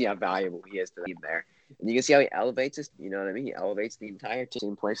 You can see how valuable he is to the team there. And you can see how he elevates his, you know what I mean? He elevates the entire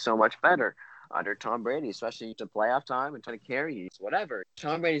team, plays so much better under Tom Brady, especially to playoff time and trying to carry you, whatever.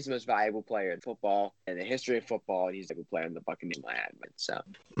 Tom Brady's the most valuable player in football, in the history of football, and he's the player in the Buccaneers in my head. So.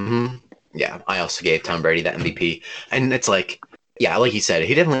 Yeah, I also gave Tom Brady that MVP. And it's like you said,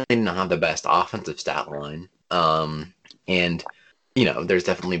 he definitely didn't have the best offensive stat line. And, there's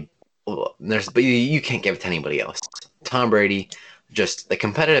definitely but you can't give it to anybody else. Tom Brady, just the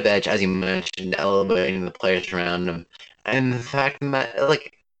competitive edge, as you mentioned, elevating the players around him, and the fact that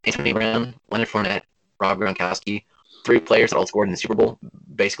Anthony Brown, Leonard Fournette, Rob Gronkowski, 3 players that all scored in the Super Bowl,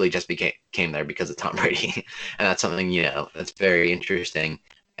 basically just came there because of Tom Brady, and that's something that's very interesting.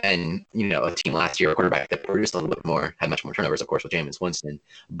 And a team last year, a quarterback that produced a little bit more, had much more turnovers, of course, with Jameis Winston,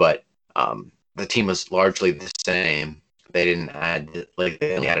 but the team was largely the same. They didn't add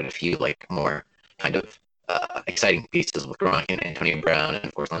they only added a few more kind of exciting pieces with Gronk and Antonio Brown and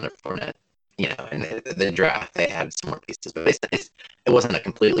of course Leonard Fournette. In the draft they had some more pieces, but it wasn't a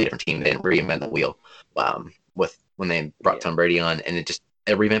completely different team. They didn't reinvent the wheel when they brought Tom Brady on, and it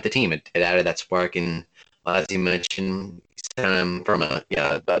revamped the team. It added that spark, and as you mentioned, from a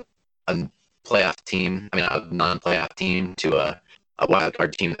playoff team, a non-playoff team to a wild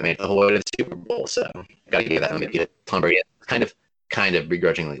card team that made the whole way to the Super Bowl. So gotta give that maybe to Tom Brady. Kind of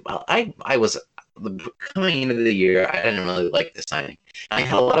begrudgingly. Well, I was coming into the year, I didn't really like the signing. I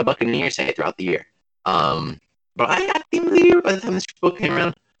had a lot of Buccaneers say throughout the year. But I got the team of the year by the time the Super Bowl came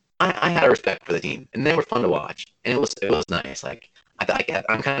around. I had a respect for the team, and they were fun to watch, and it was nice.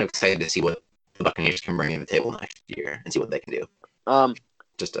 I'm kind of excited to see what the Buccaneers can bring to the table next year and see what they can do.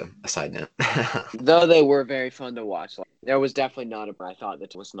 Just a side note. Though they were very fun to watch, there was definitely not I thought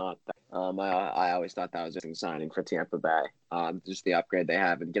that was not that. I always thought that was a signing for Tampa Bay. Just the upgrade they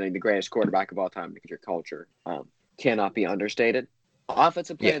have and getting the greatest quarterback of all time to your culture cannot be understated.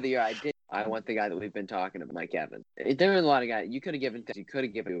 Offensive player of the year, I want the guy that we've been talking about, Mike Evans. There were a lot of guys you could have given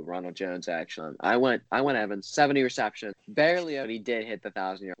to Ronald Jones. Actually, I went Evans, 70 receptions, barely, but he did hit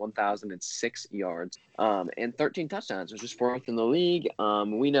the 1,006 yards, and 13 touchdowns, which was 4th in the league.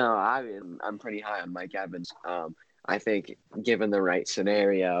 We know I'm pretty high on Mike Evans. I think given the right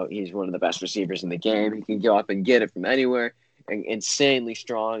scenario, he's one of the best receivers in the game. He can go up and get it from anywhere. Insanely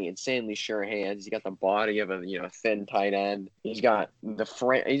strong, insanely sure hands. He's got the body of a thin tight end. He's got the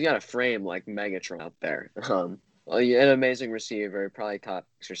frame. He's got a frame like Megatron out there. An amazing receiver, probably top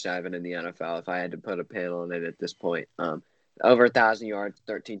 6 or 7 in the NFL. If I had to put a pin on it at this point, over 1,000 yards,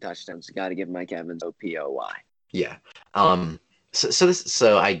 13 touchdowns. Got to give Mike Evans OPOY. Yeah.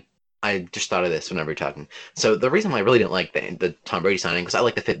 So I just thought of this whenever you're talking. So the reason why I really didn't like the Tom Brady signing was I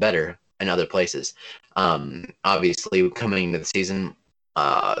like the fit better in other places. Obviously, coming into the season,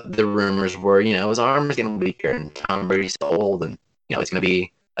 the rumors were, his arm is getting weaker and Tom Brady's old, and it's gonna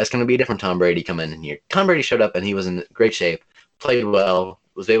be a different Tom Brady coming in here. Tom Brady showed up and he was in great shape, played well,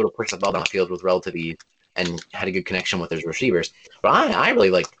 was able to push the ball down the field with relative ease, and had a good connection with his receivers. But I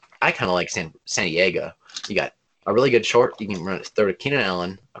kind of like San Diego. You got a really good short. You can throw to Keenan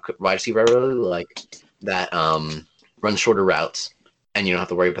Allen, a wide receiver I really like that runs shorter routes. And you don't have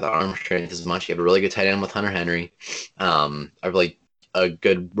to worry about the arm strength as much. You have a really good tight end with Hunter Henry. A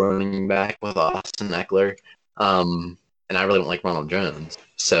good running back with Austin Eckler. And I really don't like Ronald Jones.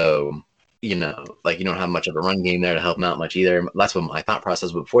 So, you don't have much of a run game there to help him out much either. That's what my thought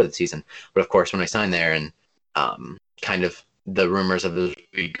process was before the season. But, of course, when I signed there and kind of the rumors of his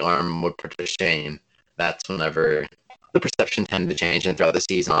weak arm would put to shame, that's whenever the perception tended to change, and throughout the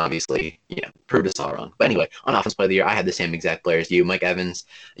season, obviously, proved us all wrong. But anyway, on offense play of the year, I had the same exact player as you. Mike Evans,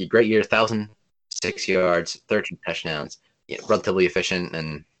 a great year, 1,006 yards, 13 touchdowns, relatively efficient,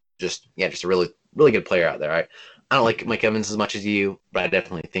 and just a really, really good player out there. I don't like Mike Evans as much as you, but I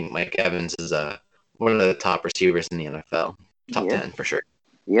definitely think Mike Evans is one of the top receivers in the NFL. top Yeah. 10 for sure.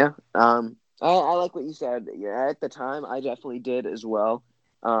 Yeah. I like what you said. Yeah, at the time, I definitely did as well.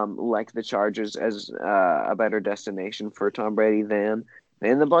 Like the Chargers as a better destination for Tom Brady than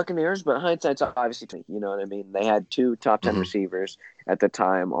the Buccaneers. But hindsight's obviously, you know what I mean. They had two top 10 Hmm. receivers at the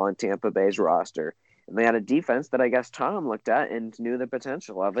time on Tampa Bay's roster, and they had a defense that I guess Tom looked at and knew the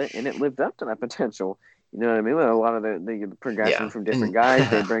potential of it, and it lived up to that potential. You know what I mean? With a lot of the progression Yeah. from different And guys,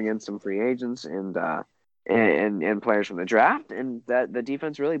 they bring in some free agents and players from the draft, and that the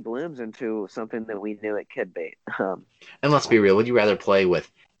defense really blooms into something that we knew it could be. and let's be real, would you rather play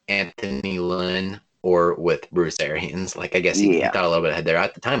with Anthony Lynn or with Bruce Arians? Like, I guess he Yeah, thought a little bit ahead there.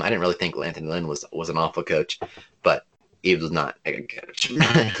 At the time, I didn't really think Anthony Lynn was an awful coach, but he was not a good coach.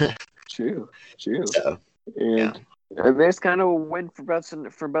 true. So, yeah. And there's kind of a win for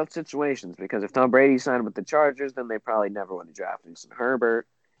both situations, because if Tom Brady signed with the Chargers, then they probably never would have drafted Justin Herbert,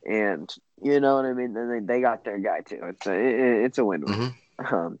 and you know what I mean. Then they got their guy too. It's a win-win.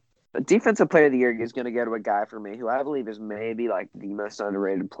 Hmm. But Defensive Player of the Year is going to go to a guy for me who I believe is maybe like the most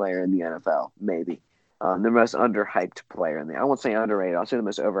underrated player in the NFL. Maybe the most underhyped player in the. I won't say underrated. I'll say the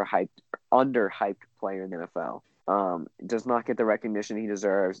most underhyped player in the NFL. Does not get the recognition he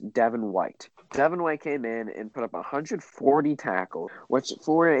deserves. Devin White. Devin White came in and put up 140 tackles, which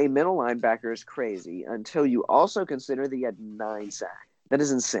for a middle linebacker is crazy until you also consider that he had 9 sacks. That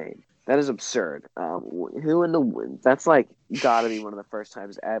is insane. That is absurd. That's like got to be one of the first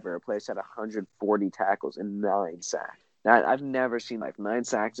times ever a place had 140 tackles and 9 sacks. I've never seen like 9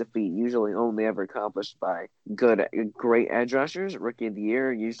 sacks a feat. Usually only ever accomplished by great edge rushers. Rookie of the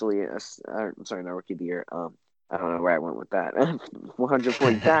year, usually. Sorry, not rookie of the year. I don't know where I went with that.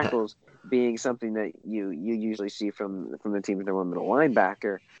 140 tackles being something that you usually see from the team's number one middle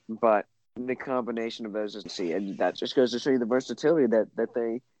linebacker, but the combination of those is see, and that just goes to show you the versatility that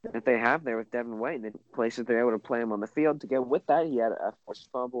they have there with Devin White, and the places they're able to play him on the field. To go with that, he had a forced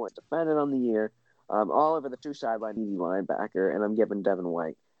fumble and defended on the year, all over the 2 sideline linebacker, and I'm giving Devin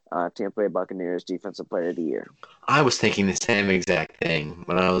White, Tampa Bay Buccaneers Defensive Player of the Year. I was thinking the same exact thing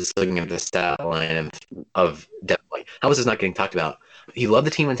when I was looking at the stat line of Devin White. How is this not getting talked about? He led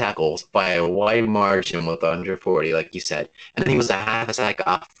the team in tackles by a wide margin with 140, like you said, and then he was a half a sack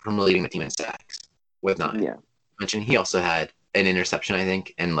off from leading the team in sacks with 9. Yeah, Mentioned he also had an interception, I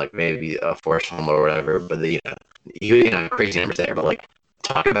think, and like maybe a forced fumble or whatever. But he crazy numbers there. But like,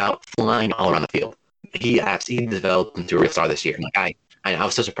 talk about flying all around the field. He developed into a real star this year. And like I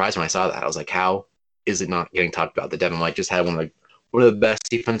was so surprised when I saw that. I was like, how is it not getting talked about that Devin White just had one of the best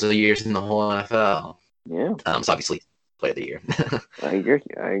defensive years in the whole NFL? yeah. So obviously, player of the year. I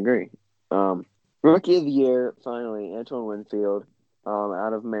agree. Rookie of the year, finally, Antoine Winfield,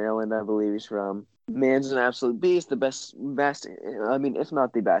 out of Maryland, I believe he's from. Man's an absolute beast. The best. I mean, if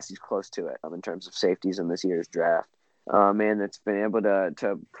not the best, he's close to it. In terms of safeties in this year's draft. Man that's been able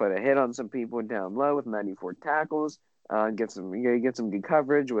to put a hit on some people down low with 94 tackles. Get some good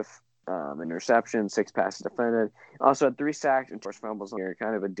coverage with interception, 6 passes defended. Also had 3 sacks and 4 fumbles here.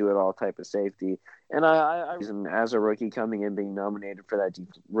 Kind of a do-it-all type of safety. And I as a rookie coming in, being nominated for that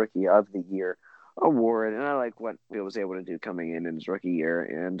Rookie of the Year award, and I like what he was able to do coming in his rookie year,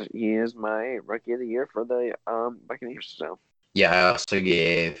 and he is my Rookie of the Year for the Buccaneers. So Yeah, I also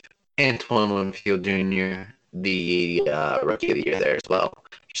gave Antoine Winfield Jr. the Rookie of the Year there as well.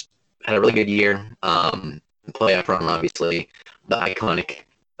 Just had a really good year. Playoff run, obviously. The iconic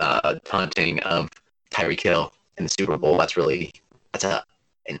taunting of Tyreek Hill in the Super Bowl. That's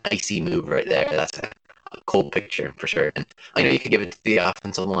an icy move right there. That's a cold picture for sure. And I know you could give it to the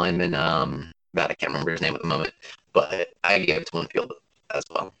offensive lineman. That I can't remember his name at the moment, but I gave it to Winfield as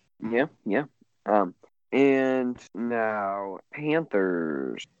well. yeah. And now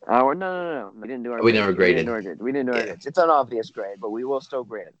Panthers. Oh no. We didn't do our We grades. never graded. We didn't do our grades. It's an obvious grade, but we will still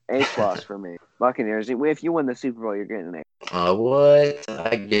grade it. A+ for me. Buccaneers. If you win the Super Bowl, you're getting an A. What?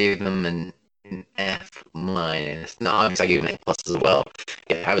 I gave them an F minus. No, obviously I gave them an A+ as well.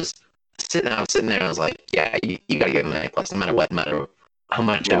 Yeah, I was sitting there, and I was like, yeah, you gotta give them an A+, no matter what, no matter how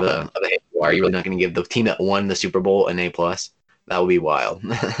much of a hit you are. You're really not gonna give the team that won the Super Bowl an A+. That would be wild.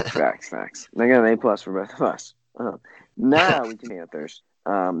 Facts. They got an A+ for both of us. Now we can Panthers.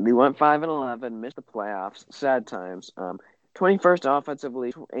 We went 5-11, missed the playoffs. Sad times. 21st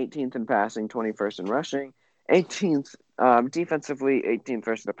offensively, 18th in passing, 21st in rushing, 18th defensively, 18th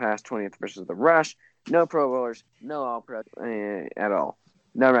versus the pass, 20th versus the rush. No Pro Bowlers, no All-Pro at all.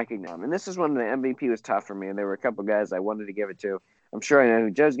 No recognition. And this is when the MVP was tough for me, and there were a couple guys I wanted to give it to. I'm sure I know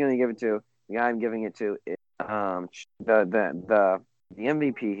who Joe's going to give it to. The guy I'm giving it to is the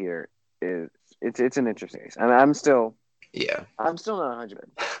MVP here is it's an interesting case. And I'm still Yeah. I'm still not 100.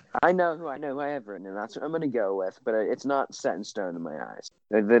 I know who I have written, and that's what I'm going to go with. But it's not set in stone in my eyes.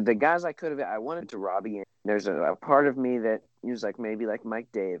 The guys I could have, I wanted to Robbie. And there's a part of me that was like maybe like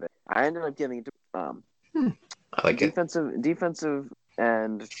Mike Davis. I ended up giving it to I like it. defensive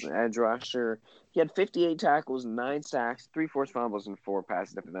and edge rusher. He had 58 tackles, 9 sacks, 3 forced fumbles, and 4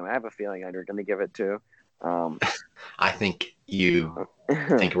 passes defended them. I have a feeling you're going to give it to. I think you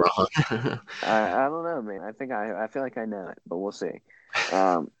think wrong. I don't know, man. I feel like I know it, but we'll see.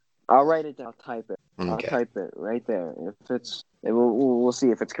 I'll write it down. I'll type it. I'll Okay. type it right there. We'll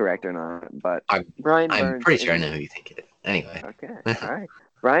see if it's correct or not. But Brian I'm Burns. pretty sure I know who you think it is. Anyway. Okay. All right.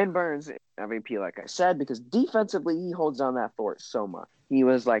 Brian Burns MVP, like I said, because defensively he holds down that fort so much. He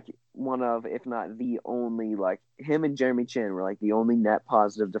was like one of, if not the only, like him and Jeremy Chin were like the only net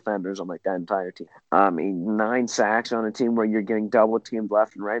positive defenders on like that entire team. 9 sacks on a team where you're getting double teamed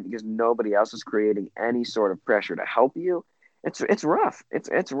left and right because nobody else is creating any sort of pressure to help you. It's rough.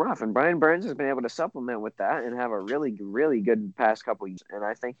 It's rough, and Brian Burns has been able to supplement with that and have a really good past couple years. And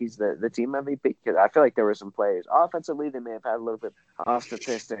I think he's the team MVP because I feel like there were some plays offensively they may have had a little bit off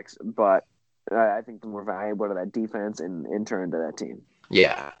statistics, but I think they're more valuable to that defense and in turn to that team.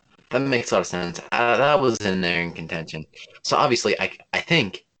 Yeah, that makes a lot of sense. That was in there in contention. So obviously, I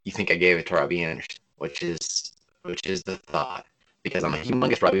think you think I gave it to Robbie Anderson, which is the thought because I'm a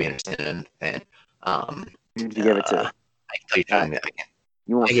humongous Robbie Anderson fan. Who did you give it to? I can tell you, John,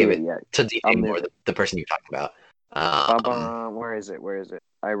 you won't I see gave it it yet. to DJ Moore, the person you're talking about. Where is it?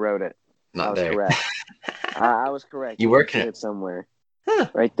 I wrote it. Not I was there. correct. I was correct. You were see it somewhere. Huh.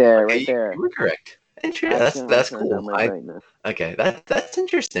 Right there, Okay, right there. You were correct. That's cool. Okay, that's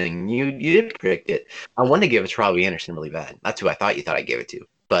interesting. You did predict it. I wanted to give it to Robbie Anderson really bad. That's who I thought you thought I gave it to.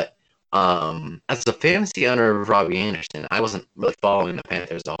 But as a fantasy owner of Robbie Anderson, I wasn't really following the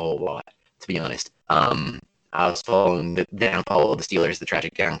Panthers a whole lot, to be honest. I was following the downfall of the Steelers, the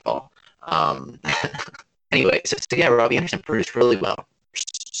tragic downfall. Anyway, so yeah, Robbie Anderson produced really well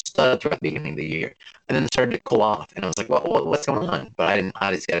throughout the beginning of the year, and then started to cool off, and I was like, well, what's going on? But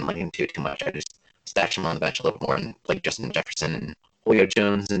I just didn't like him too much. I just stashed him on the bench a little more and played Justin Jefferson and Julio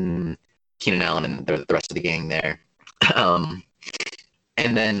Jones and Keenan Allen and the rest of the gang there.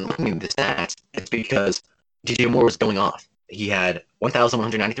 And then looking at the stats, it's because DJ Moore was going off. He had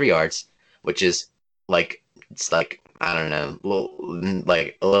 1,193 yards, which is like I don't know, a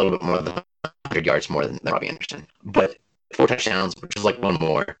little bit more than 100 yards more than Robbie Anderson, but 4 touchdowns, which is like one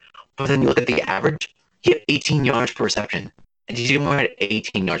more. But then you look at the average, he had 18 yards per reception, and DJ Moore had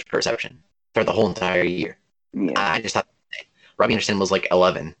 18 yards per reception for the whole entire year. Yeah. I just thought Robbie Anderson was like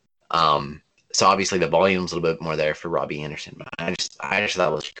 11. So obviously the volume's a little bit more there for Robbie Anderson, but I just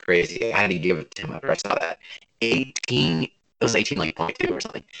thought it was crazy. I had to give it to him after I saw that. 18, it was 18 like 0.2 or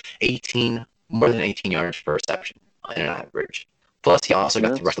something. 18, more than 18 yards per reception on an average. Plus he also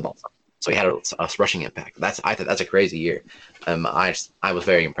got to rush the ball. So he had a rushing impact. I thought that's a crazy year. I was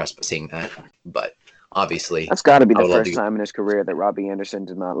very impressed by seeing that. But obviously, that's got to be the first time in his career that Robbie Anderson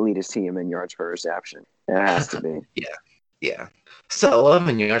did not lead his team in yards per reception. It has to be. Yeah. So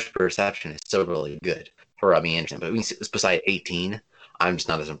 11 yards per reception is still really good for Robbie Anderson. But beside 18, I'm just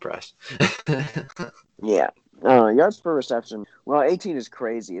not as impressed. Yeah. Yards per reception. Well, 18 is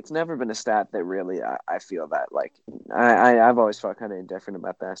crazy. It's never been a stat that really I feel that like I've always felt kind of indifferent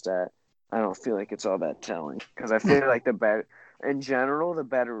about that stat. I don't feel like it's all that telling because I feel like the better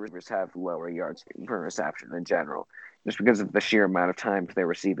receivers have lower yards per reception in general, just because of the sheer amount of times they're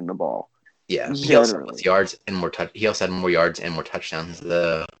receiving the ball. Yeah, he also had yards and more He also had more yards and more touchdowns.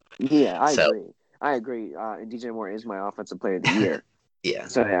 I agree. DJ Moore is my offensive player of the year. Yeah.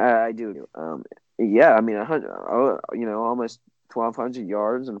 So I do. Yeah, I mean, 100. Almost 1,200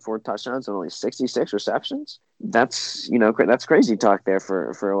 yards and 4 touchdowns and only 66 receptions. That's that's crazy talk there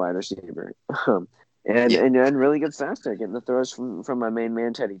for a wide receiver. And really good stats there, getting the throws from my main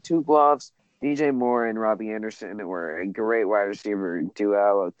man Teddy Two Gloves. DJ Moore and Robbie Anderson were a great wide receiver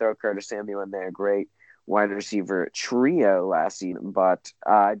duo. Throw Curtis Samuel in there, great wide receiver trio last season. But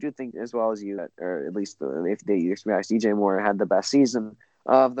I do think, as well as you, or at least if they expect, DJ Moore had the best season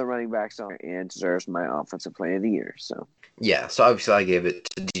of the running backs on and deserves my offensive player of the year. So obviously I gave it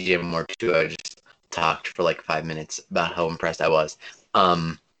to DJ Moore too. I just talked for like 5 minutes about how impressed I was.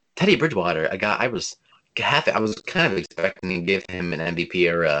 Teddy Bridgewater, I was kind of expecting to give him an MVP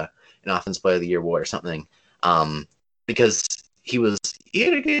or an offensive player of the year award or something, because he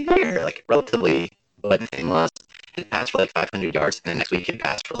had a good year, like relatively. But the thing was, he passed for like 500 yards, and the next week he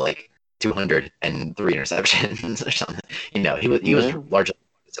passed for like 200 and 3 interceptions or something. He was largely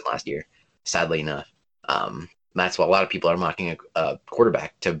last year, sadly enough. That's why a lot of people are mocking a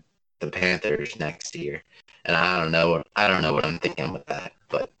quarterback to the Panthers next year. and I don't know what I'm thinking with that.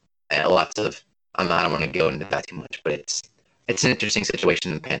 But lots of I don't want to go into that too much, but it's an interesting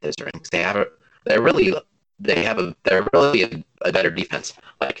situation the Panthers are in because they're really a better defense,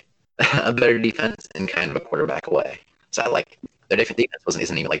 like a better defense and kind of a quarterback away. So their defense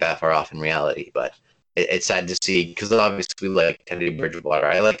isn't even like that far off in reality, but it's sad to see because obviously we like Teddy Bridgewater.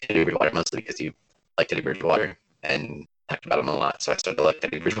 I like Teddy Bridgewater mostly because you like Teddy Bridgewater and talked about him a lot, so I started to like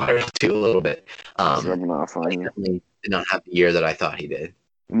Teddy Bridgewater too a little bit. Rubbing off on He you. definitely did not have the year that I thought he did.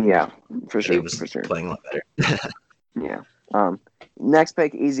 Yeah, for But he sure, was for sure. playing a lot better. Yeah. Next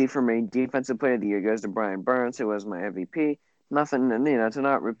pick, easy for me. Defensive player of the year goes to Brian Burns, who was my MVP. Nothing, to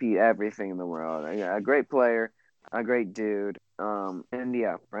not repeat everything in the world. A great player, a great dude. And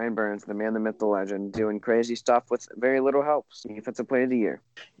yeah, Brian Burns, the man, the myth, the legend, doing crazy stuff with very little help. Defensive player of the year.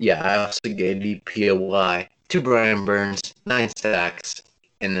 Yeah, I also gave DPOY to Brian Burns, 9 sacks,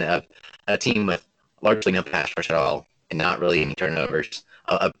 in a team with largely no pass rush at all, and not really any turnovers.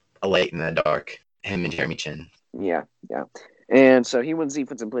 A late in the dark, him and Jeremy Chin. Yeah. And so he wins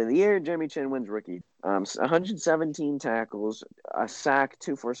defensive player of the year. Jeremy Chin wins rookie. 117 tackles, a sack,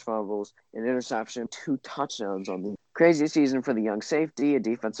 2 forced fumbles, an interception, 2 touchdowns on the craziest season for the young safety, a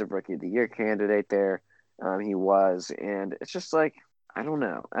defensive rookie of the year candidate there. He was, and it's just like, I don't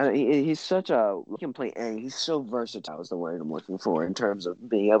know. He can play any. He's so versatile is the word I'm looking for in terms of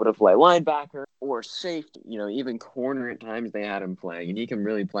being able to play linebacker or safety. Even corner at times they had him playing, and he can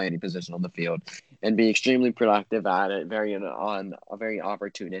really play any position on the field and be extremely productive at it. A very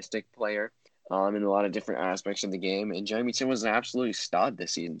opportunistic player in a lot of different aspects of the game. And Jeremy Chin was an absolute stud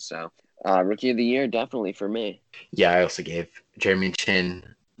this season. So rookie of the year, definitely for me. Yeah, I also gave Jeremy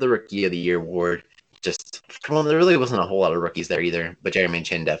Chin the Rookie of the Year award. There really wasn't a whole lot of rookies there either, but Jeremy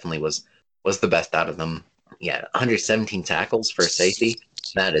Chin definitely was the best out of them. Yeah, 117 tackles for a safety.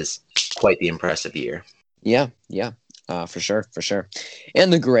 That is quite the impressive year. Yeah, for sure.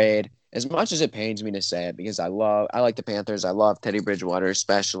 And the grade, as much as it pains me to say it, because I like the Panthers, I love Teddy Bridgewater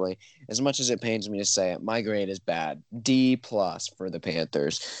especially. As much as it pains me to say it, my grade is bad. D+ for the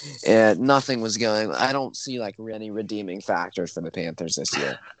Panthers, and nothing was going. I don't see like any redeeming factors for the Panthers this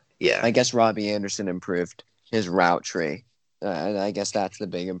year. Yeah, I guess Robbie Anderson improved his route tree. And I guess that's the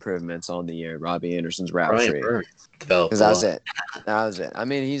big improvements on the year. Robbie Anderson's route Brian tree. Burns developed Because a that lot. was it. I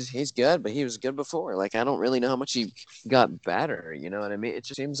mean, he's good, but he was good before. Like, I don't really know how much he got better. You know what I mean? It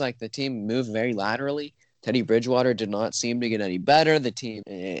just seems like the team moved very laterally. Teddy Bridgewater did not seem to get any better. The team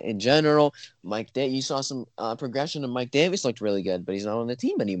in general, you saw some progression, and Mike Davis looked really good, but he's not on the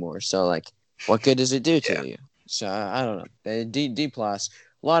team anymore. So, like, what good does it do to you? So I don't know. D+.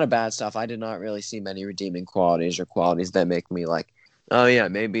 A lot of bad stuff. I did not really see many redeeming qualities or qualities that make me like, oh yeah,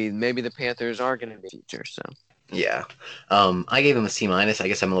 maybe the Panthers are going to be future. So Yeah, I gave him a C-. I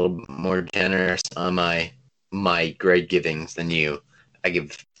guess I'm a little more generous on my grade givings than you. I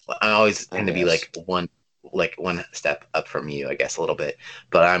always tend to be one step up from you, I guess, a little bit,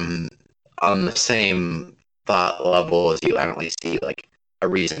 but I'm on the same thought level as you. I don't really see like a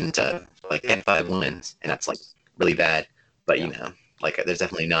reason to like get 5 wins, and that's like really bad. But there's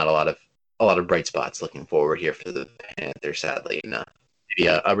definitely not a lot of bright spots looking forward here for the Panthers. Sadly enough, maybe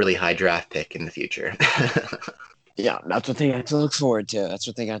a really high draft pick in the future. Yeah, that's what they have to look forward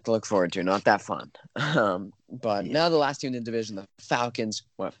to. Not that fun. But now the last team in the division, the Falcons,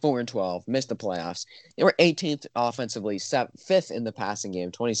 went 4-12, missed the playoffs. They were 18th offensively, 5th in the passing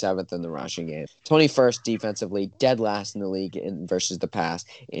game, 27th in the rushing game, 21st defensively, dead last in the league versus the pass,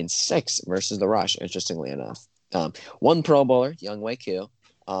 and 6th versus the rush. Interestingly enough, 1 Pro Bowler, Younghoe Koo,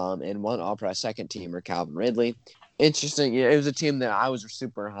 and 1 All-Pro second teamer, Calvin Ridley. Interesting. Yeah, it was a team that I was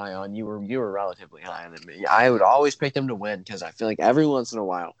super high on. You were relatively high on me. I would always pick them to win because I feel like every once in a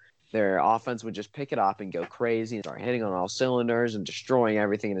while their offense would just pick it up and go crazy and start hitting on all cylinders and destroying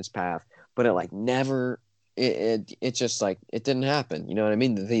everything in its path. But it like never. It just like it didn't happen. You know what I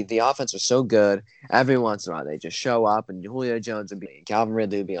mean? The offense was so good. Every once in a while they just show up and Julio Jones would be, Calvin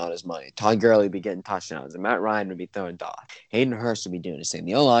Ridley would be on his money. Todd Gurley would be getting touchdowns, and Matt Ryan would be throwing dots. Hayden Hurst would be doing the same.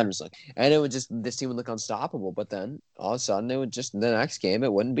 The O-line was like, and it would just this team would look unstoppable. But then all of a sudden it would just the next game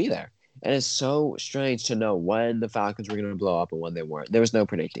it wouldn't be there. And it's so strange to know when the Falcons were going to blow up and when they weren't. There was no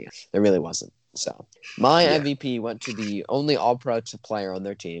predicting it. There really wasn't. So my MVP went to the only All-Pro player on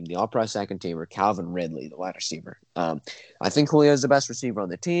their team, the All-Pro second teamer, Calvin Ridley, the wide receiver. I think Julio is the best receiver on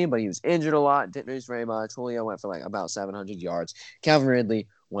the team, but he was injured a lot, didn't use very much. Julio went for like about 700 yards. Calvin Ridley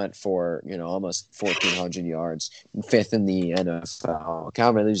went for almost 1,400 yards, 5th in the NFL.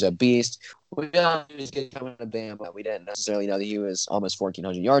 Calvin Ridley was a beast. We know he was good coming to Bama. We didn't necessarily know that he was almost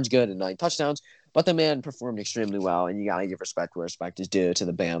 1,400 yards good and 9 touchdowns. But the man performed extremely well, and you got to give respect where respect is due to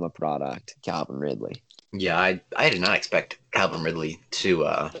the Bama product, Calvin Ridley. Yeah, I did not expect Calvin Ridley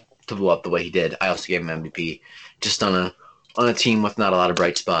to blow up the way he did. I also gave him MVP. Just on a team with not a lot of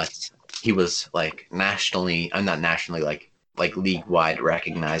bright spots. He was like nationally, I'm not nationally, like league wide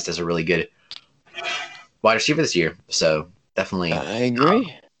recognized as a really good wide receiver this year. So definitely I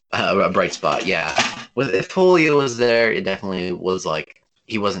agree. a bright spot. Yeah, with if Julio was there, it definitely was like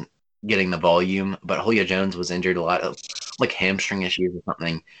he wasn't getting the volume, but Julio Jones was injured a lot of like hamstring issues or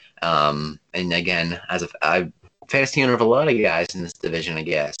something. And again, as a fantasy owner of a lot of guys in this division, I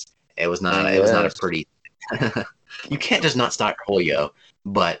guess it was not a Yes. pretty. You can't just not start Julio,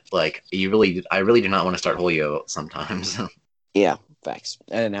 but like I really do not want to start Julio sometimes. Yeah, facts.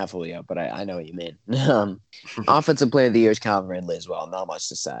 I didn't have Julio, but I know what you mean. Offensive player of the year is Calvin Ridley as well. Not much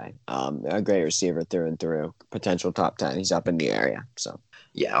to say. A great receiver through and through. Potential top 10. He's up in the area. So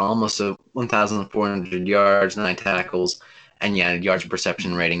Yeah, almost 1,400 yards, 9 tackles, and yeah, yards per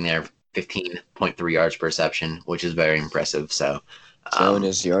reception rating there, 15.3 yards per reception, which is very impressive. So, showing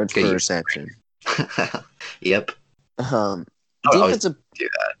his yards good per year. reception. Yep. I would always Defensive, do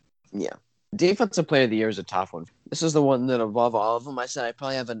that. yeah. Defensive player of the year is a tough one. This is the one that above all of them, I said I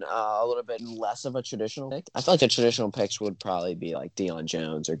probably have a little bit less of a traditional pick. I feel like the traditional picks would probably be like Deion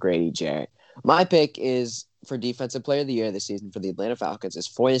Jones or Grady Jarrett. My pick is for defensive player of the year this season for the Atlanta Falcons is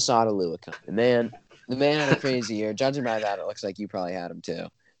Foyesade Oluokun. The man had a crazy year. Judging by that, it looks like you probably had him too.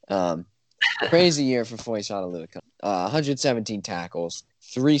 Crazy year for Foyesade Oluokun. 117 tackles,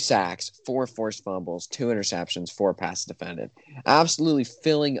 3 sacks, 4 forced fumbles, 2 interceptions, 4 passes defended. Absolutely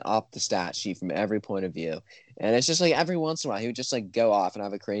filling up the stat sheet from every point of view. And it's just like every once in a while he would just like go off and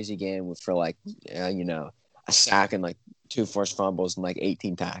have a crazy game for like a sack and like 2 forced fumbles and like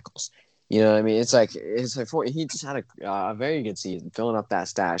 18 tackles. You know what I mean? It's like he just had a very good season, filling up that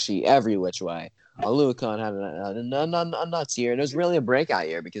stat sheet every which way. Oluokun had a nuts year, and it was really a breakout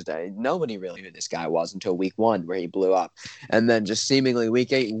year because nobody really knew who this guy was until week 1, where he blew up, and then just seemingly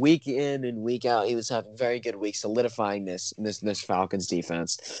week in and week out, he was having very good weeks, solidifying this Falcons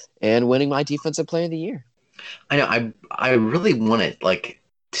defense and winning my defensive player of the year. I know. I really wanted like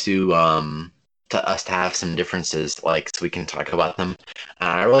to us to have some differences, like so we can talk about them.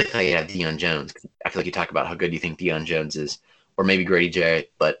 I really thought you had Deion Jones. I feel like you talk about how good you think Deion Jones is, or maybe Grady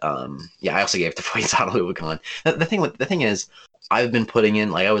Jarrett. But yeah, I also gave it to Foyesade Oluokun. The thing is, I've been putting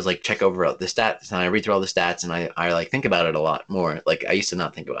in like I always like check over the stats and I read through all the stats and I like think about it a lot more. Like I used to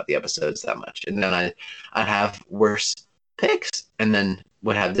not think about the episodes that much, and then I'd have worse picks and then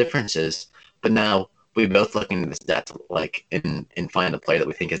would have differences. But now we both look into the stats like and find the player that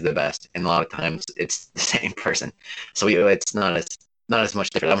we think is the best, and a lot of times it's the same person. So it's not as much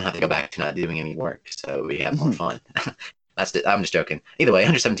different. I don't have to go back to not doing any work, so we have more fun. That's it. I'm just joking. Either way,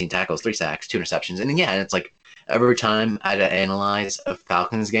 117 tackles, 3 sacks, 2 interceptions, and yeah, it's like every time I'd analyze a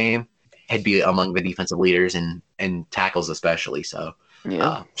Falcons game, he'd be among the defensive leaders and tackles especially. So,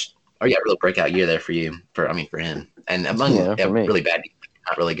 Yeah, yeah, real breakout year there for you. For him, and among yeah, for me. really bad.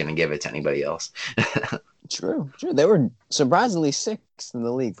 Not really going to give it to anybody else. True. They were surprisingly sixth in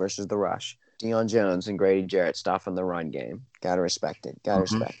the league versus the rush. Deion Jones and Grady Jarrett stuff in the run game. Gotta respect it.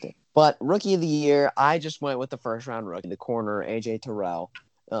 Respect it. But rookie of the year, I just went with the first round rookie, the corner, AJ Terrell.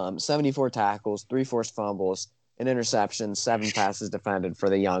 74 tackles, 3 forced fumbles, an interception, 7 passes defended for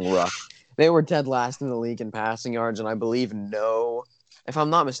the young rook. They were dead last in the league in passing yards, and I believe if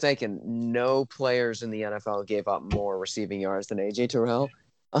I'm not mistaken, no players in the NFL gave up more receiving yards than AJ Terrell.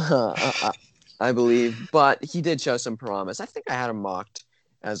 I believe, but he did show some promise. I think I had him mocked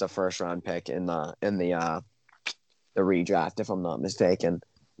as a first round pick in the redraft, if I'm not mistaken.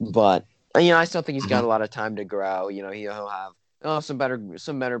 But I still think he's got a lot of time to grow. He'll have some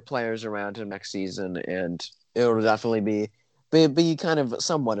better players around him next season, and it'll definitely be kind of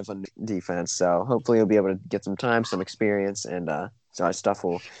somewhat of a defense. So hopefully he'll be able to get some time, some experience, and so stuff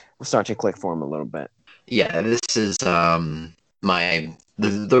will start to click for him a little bit. Yeah, this is my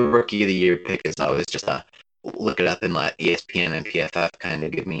the rookie of the year pick is always just look it up and let ESPN and PFF kind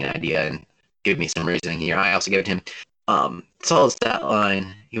of give me an idea and give me some reasoning here. I also gave him solid stat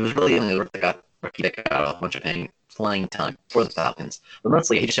line. He was really the only rookie that got a bunch of playing time for the Falcons. But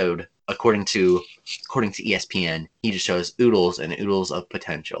mostly he showed, according to ESPN, he just shows oodles and oodles of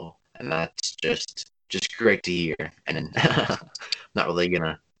potential. And that's just great to hear. And then not really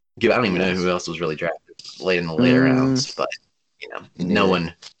gonna give I don't even know who else was really drafted late in the later rounds, but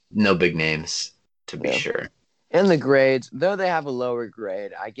no big names to be sure. And the grades, though they have a lower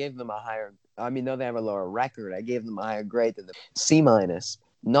grade, I gave them a higher. I mean, though they have a lower record, I gave them a higher grade than the C-,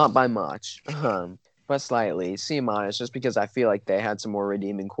 not by much, but slightly C-, just because I feel like they had some more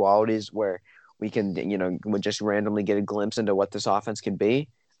redeeming qualities where we can, would just randomly get a glimpse into what this offense could be.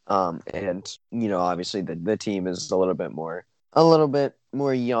 And obviously the team is a little bit more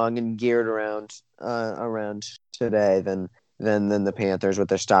young and geared around today than the Panthers with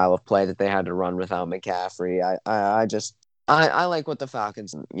their style of play that they had to run without McCaffrey. I like what the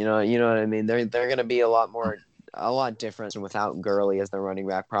Falcons. You know what I mean. They're going to be a lot different without Gurley as their running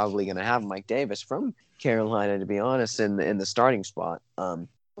back. Probably going to have Mike Davis from Carolina, to be honest, in the starting spot.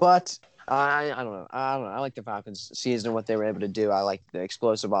 But I don't know. I like the Falcons season and what they were able to do. I like the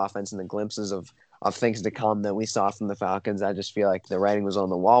explosive offense and the glimpses of things to come that we saw from the Falcons. I just feel like the writing was on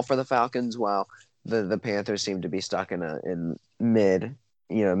the wall for the Falcons, while the Panthers seem to be stuck in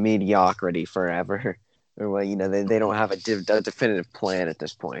mediocrity forever. Or they don't have a definitive plan at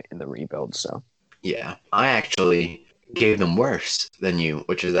this point in the rebuild. So Yeah, I actually gave them worse than you,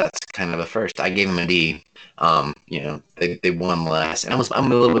 that's kind of a first. I gave them a D. They won last, and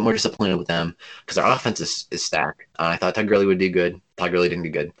I'm a little bit more disappointed with them because our offense is stacked. I thought Todd Gurley would do good. Todd Gurley didn't do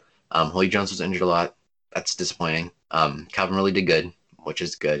good. Julio Jones was injured a lot. That's disappointing. Calvin really did good, which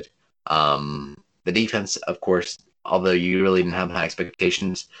is good. The defense, of course, although you really didn't have high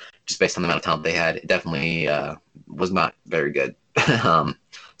expectations, just based on the amount of talent they had, it definitely was not very good.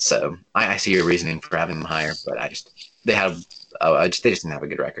 So I see your reasoning for having them higher, but they just didn't have a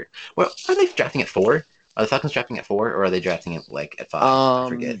good record. Well, are they drafting at 4? Are the Falcons drafting at 4, or are they drafting it at 5? I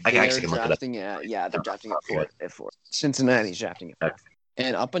forget. I actually can look it up. They're drafting at 4. Cincinnati's drafting at 5. Okay.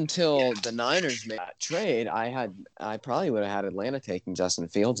 And up until the Niners made that trade, I probably would have had Atlanta taking Justin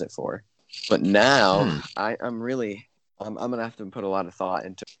Fields at 4. But now I'm gonna have to put a lot of thought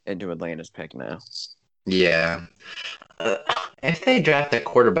into Atlanta's pick now. Yeah. If they draft a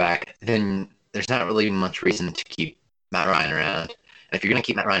quarterback, then there's not really much reason to keep Matt Ryan around. And if you're going to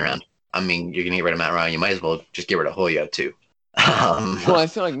keep Matt Ryan around, I mean, you're going to get rid of Matt Ryan, you might as well just get rid of Julio, too. Well, I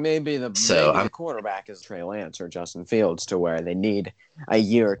feel like maybe the quarterback is Trey Lance or Justin Fields, to where they need a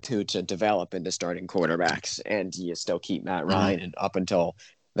year or two to develop into starting quarterbacks, and you still keep Matt Ryan up until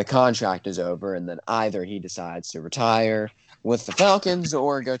the contract is over, and then either he decides to retire with the Falcons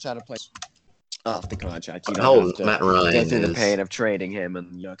or go try to play off the contract. You don't have to Matt Ryan go through the pain of trading him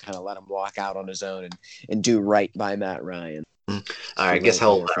and kind of let him walk out on his own and do right by Matt Ryan. All right, guess how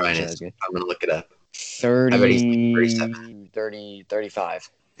old Matt Ryan is. I'm going to look it up. 35.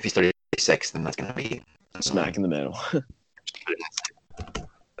 If he's 36, then that's going to be smack in the middle.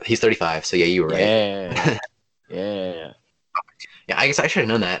 He's 35, so yeah, you were right. Yeah. Yeah, I guess I should have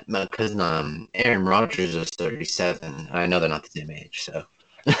known that because Aaron Rodgers is 37. I know they're not the same age, so.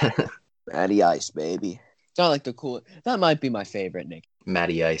 Matty Ice, baby. Not like the cool. That might be my favorite nickname.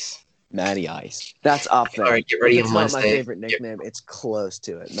 Matty Ice. Matty Ice. That's up there. All right, get ready on Wednesday. It's not my favorite nickname. It's close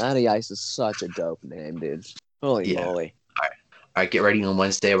to it. Matty Ice is such a dope name, dude. Holy moly. All right, get ready on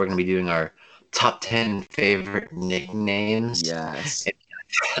Wednesday. We're going to be doing our top 10 favorite nicknames. Yes.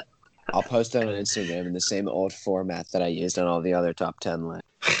 I'll post that on Instagram in the same old format that I used on all the other top 10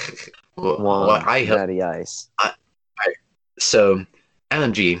 lists. I hope. Matty Ice. So,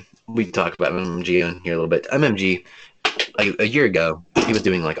 MMG, we talked about MMG on here a little bit. MMG, a year ago, he was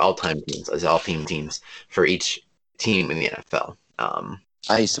doing all-time teams, all-team teams for each team in the NFL.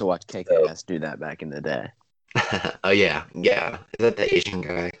 I used to watch KKS do that back in the day. Oh, yeah. Is that the Asian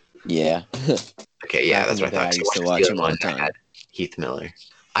guy? Yeah. Okay, yeah, that's what I thought. I used to watch him all the time. Heath Miller.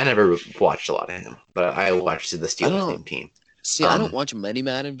 I never watched a lot of him, but I watched the Steelers team. See, I don't watch many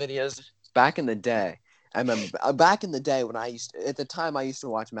Madden videos. Back in the day, I remember back in the day when I used to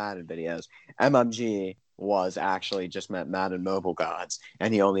watch Madden videos, MMG was actually just Madden Mobile Gods,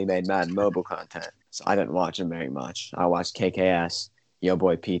 and he only made Madden Mobile content. So I didn't watch him very much. I watched KKS, Yo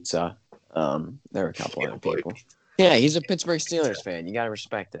Boy Pizza. There were a couple other people. Yeah, he's a Pittsburgh Steelers fan. You gotta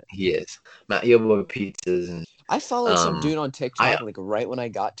respect it. He is. Yo Boy Pizzas. And I followed some dude on TikTok, right when I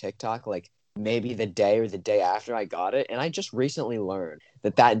got TikTok, maybe the day or the day after I got it, and I just recently learned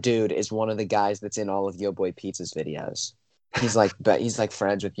that dude is one of the guys that's in all of Yo Boy Pizza's videos. He's he's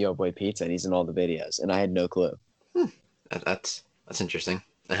friends with Yo Boy Pizza, and he's in all the videos, and I had no clue. That's interesting.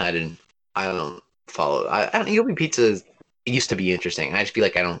 I don't follow. Yo Boy Pizza used to be interesting. I just feel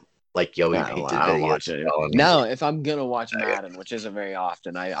like I don't like Yo Boy Pizza videos. No, if I'm gonna watch Madden, which isn't very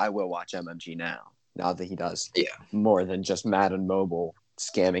often, I will watch MMG now. Now that he does more than just Madden Mobile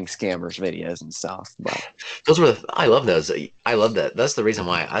scammers videos and stuff. But I love those. I love that. That's the reason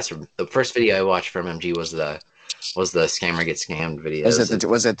why the first video I watched from MG was the scammer get scammed video.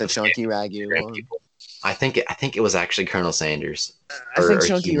 Was it the Chunky Ragu one? I think it was actually Colonel Sanders. I think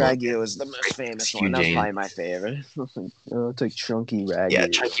Chunky Ragu was the most famous one. That's probably my favorite. I'll take Chunky Ragu. Yeah,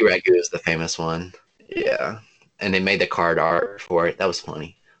 Chunky Ragu is the famous one. Yeah, and they made the card art for it. That was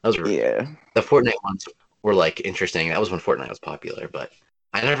funny. The Fortnite ones were interesting. That was when Fortnite was popular, but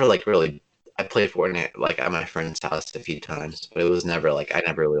I never like really. I played Fortnite like at my friend's house a few times, but it was never like I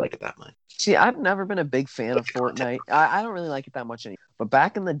never really liked it that much. See, I've never been a big fan of Fortnite. I don't really like it that much anymore. But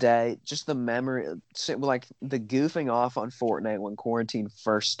back in the day, just the memory, like the goofing off on Fortnite when quarantine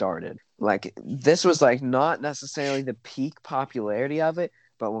first started. Like this was like not necessarily the peak popularity of it,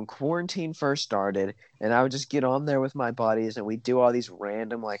 but when quarantine first started, and I would just get on there with my buddies, and we'd do all these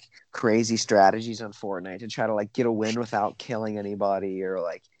random like crazy strategies on Fortnite to try to like get a win without killing anybody, or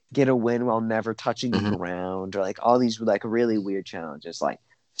like get a win while never touching the ground, or like all these like really weird challenges. Like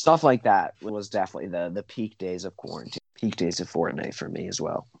stuff like that was definitely the peak days of quarantine, peak days of Fortnite for me as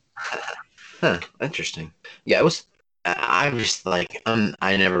well. Huh, interesting. Yeah, it was. I'm just like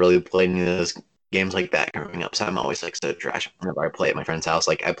I never really played any of those games like that growing up, so I'm always like so trash whenever I play at my friend's house.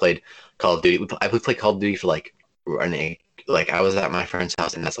 Like I played Call of Duty. I played Call of Duty for like running. Like I was at my friend's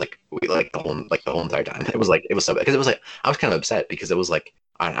house, and that's like we like the whole entire time. It was like it was so bad because it was like I was kind of upset because it was like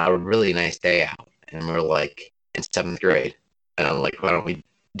on a really nice day out, and we're like in 7th grade, and I'm like, why don't we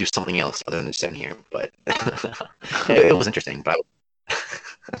do something else other than stand here? But it was interesting. But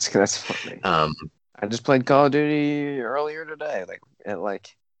That's funny. I just played Call of Duty earlier today. I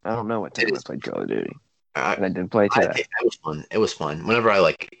don't know what time I played Call of Duty, and I didn't play today. It was fun. It was fun. Whenever I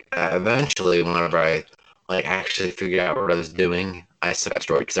like, eventually, whenever I like actually figured out what I was doing, I still got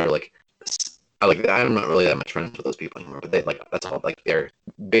destroyed because they're like, I'm not really that much friends with those people anymore. But they like that's all like they're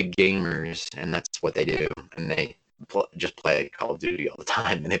big gamers and that's what they do, and they just play Call of Duty all the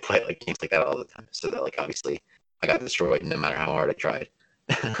time, and they play like games like that all the time. So they're like obviously I got destroyed no matter how hard I tried.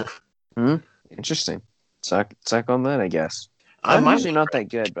 Interesting. Suck on that, I guess. I'm I'm usually not that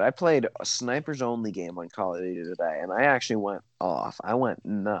good, but I played a snipers only game on Call of Duty today, and I actually went off. I went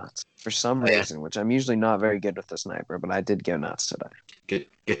nuts for some reason, which I'm usually not very good with the sniper, but I did go nuts today.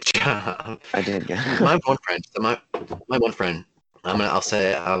 Good job. I did go. My one friend. So my one friend. I'll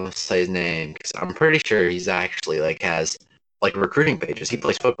say his name because I'm pretty sure he's actually like has like recruiting pages. He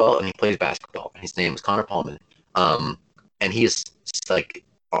plays football and he plays basketball. His name is Connor Paulman. And he's like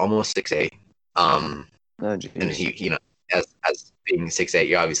almost 6'8". Oh, And he as being 6'8",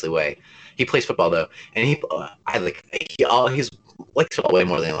 you're obviously way. He plays football though, and he's likes football way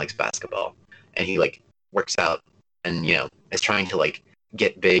more than he likes basketball, and he like works out and is trying to like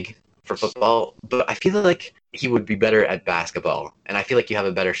get big for football. But I feel like he would be better at basketball, and I feel like you have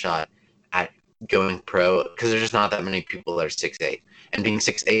a better shot at going pro because there's just not that many people that are 6'8", and being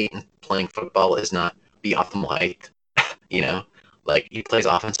 6'8" and playing football is not the optimal height. Like he plays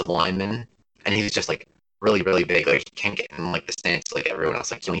offensive lineman, and he's just like really, really big. Like he can't get in like the stance like everyone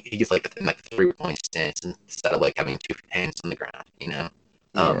else. Like he gets like in like the 3-point stance instead of like having 2 hands on the ground. Yeah.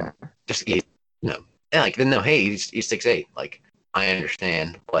 Just yeah, like no, hey, he's 6'8". Like I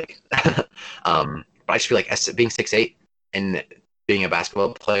understand. Like, but I just feel like as being 6'8" and being a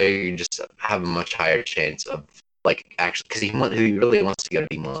basketball player, you just have a much higher chance of like actually because he really wants to go to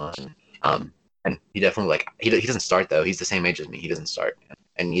D1. And he definitely like he doesn't start though. He's the same age as me. He doesn't start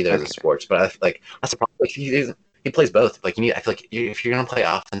in either of the sports. But I feel like that's the problem. Like he plays both. Like I feel like if you're gonna play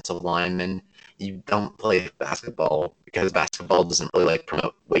offensive lineman, you don't play basketball because basketball doesn't really like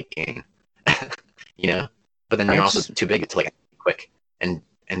promote weight gain. But then you're also too big to like quick and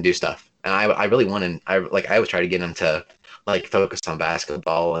do stuff. And I really want to. I always try to get him to like focus on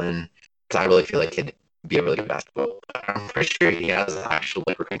basketball, and because I really feel like he'd be a really good basketball player. I'm pretty sure he has actual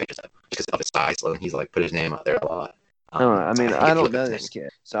like recruiting pages because of his size. So he's like put his name out there a lot. I don't know this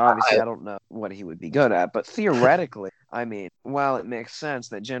kid, so obviously I don't know what he would be good at. But theoretically, I mean, while it makes sense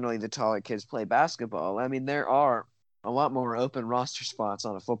that generally the taller kids play basketball, I mean there are a lot more open roster spots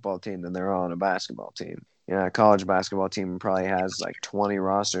on a football team than there are on a basketball team. A college basketball team probably has like 20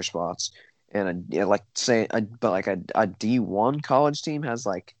 roster spots, and a D1 college team has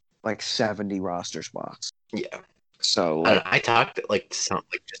like 70 roster spots. Yeah. So I talked to some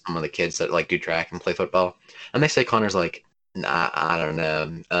of the kids that like do track and play football, and they say Connor's like, nah, I don't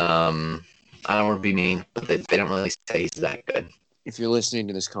know. I don't want to be mean, but they don't really say he's that good. If you're listening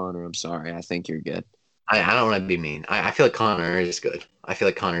to this, Connor, I'm sorry. I think you're good. I don't want to be mean. I feel like Connor is good. I feel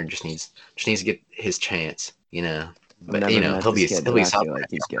like Connor just needs to get his chance. But he'll be solid. Like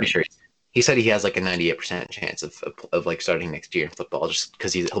he's good. I'm sure. He said he has like a 98% chance of like starting next year in football just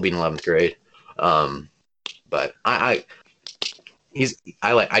because he'll be in 11th grade. But I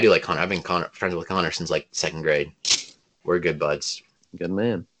do like Connor. I've been friends with Connor since like 2nd grade. We're good buds. Good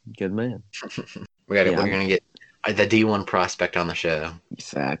man. We're gonna get the D1 prospect on the show.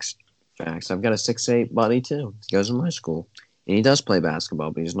 Facts. I've got a 6'8" buddy too. He goes to my school, and he does play basketball,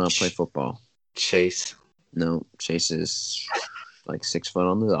 but he does not play football. Chase. No, Chase is like 6 foot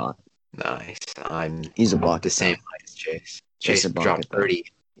on the dot. Nice. He's a The bucket, same though. height as Chase. He's Chase a bucket, dropped though. 30.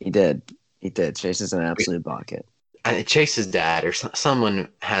 He did. Chase is an absolute bucket. Chase's dad or someone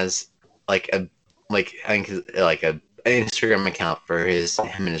has like a like I think like a an Instagram account for him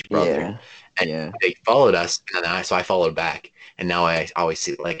and his brother, Yeah. and Yeah. they followed us, and then so I followed back, and now I always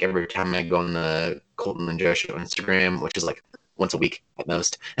see like every time I go on the Colton and Joe Show Instagram, which is like once a week at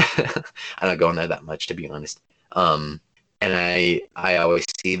most. I don't go on there that much, to be honest. And I always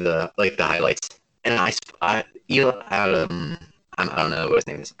see the highlights, and Eli, I don't know what his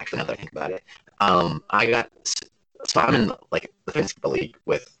name is actually now that I think about it. I got so I'm in like the fantasy football league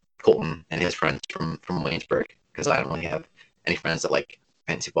with Colton and his friends from Waynesburg because I don't really have any friends that like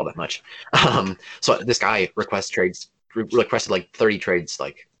fantasy football that much. So this guy requested like 30 trades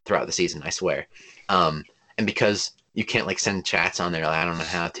like throughout the season, I swear. And because you can't like send chats on there, like, I don't know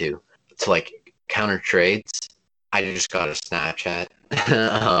how to like counter trades. I just got a Snapchat,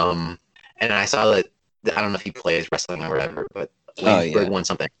 and I saw that I don't know if he plays wrestling or whatever, but Waynesburg won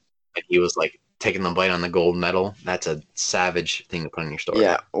something, and he was like taking the bite on the gold medal. That's a savage thing to put in your story.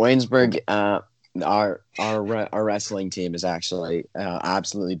 Yeah, Waynesburg. Our wrestling team is actually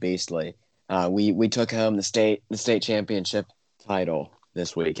absolutely beastly. We took home the state championship title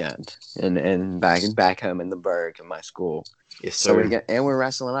this weekend, and back home in the Berg in my school. Yes, sir. So we're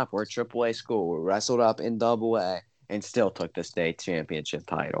wrestling up. We're a AAA school. We wrestled up in AA and still took the state championship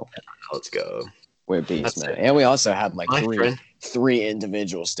title. Let's go. We're beasts, man. And we also had like three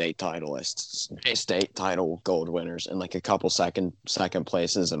individual state titleists, state title gold winners, and like a couple second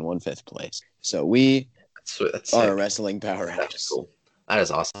places and 1 5th place. So we are a wrestling powerhouse. That's cool. That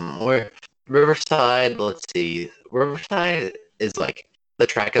is awesome. We're Riverside. Let's see. Riverside is like the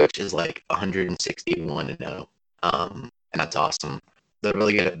track coach is like 161-0. And that's awesome. They're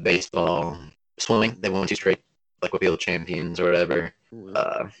really good at baseball, swimming. They won 2 straight like field champions or whatever.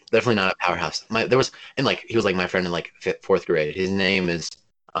 Definitely not a powerhouse. He was like my friend in like 4th grade. His name is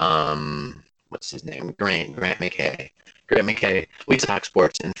what's his name? Grant McKay. Grant McKay. We used to talk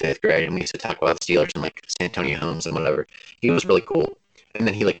sports in 5th grade, and we used to talk about the Steelers and like San Antonio Homes and whatever. He was really cool. And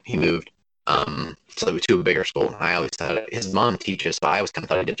then he moved to a bigger school. I always thought his mom teaches, so I always kind of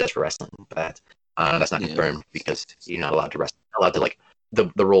thought he did just for wrestling, but that's not confirmed because you're not allowed to wrestle. Not allowed to like the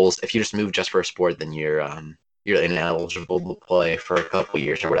rules. If you just move just for a sport, then you're ineligible to play for a couple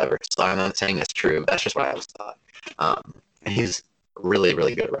years or whatever. So I'm not saying that's true. That's just what I always thought. And he's really,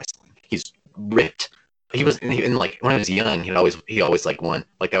 really good at wrestling. He's ripped. He was like when I was young, he always like won.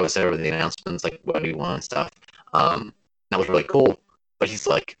 Like I was there with the announcements, like what he won and stuff. That was really cool. But he's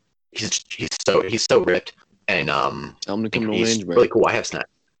like he's so ripped, and tell him to come to he's Waynesburg. really cool. I have Snap.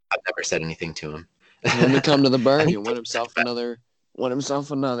 I've never said anything to him. Tell him to come to the Berg and win himself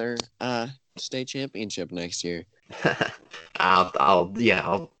another state championship next year. I'll tell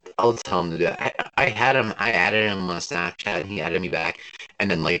him to do that. I added him on Snapchat, and he added me back. And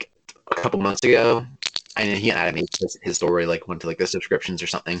then like a couple months ago, and he added me to his story, like went to like the subscriptions or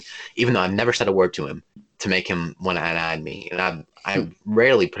something. Even though I've never said a word to him to make him want to add me, and I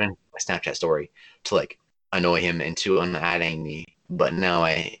rarely put in my Snapchat story to like annoy him into adding me. But now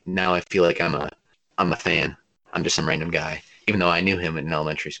I feel like I'm a fan. I'm just some random guy, even though I knew him in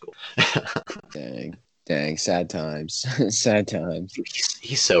elementary school. Dang, sad times. Sad times.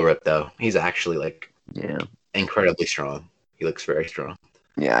 He's so ripped though. He's actually like incredibly strong. He looks very strong.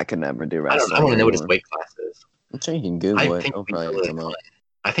 Yeah, I could never do wrestling. I want to know what his weight class is. I'm sure you can Google it.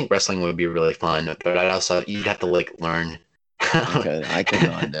 I think wrestling would be really fun, but you'd have to like learn. I could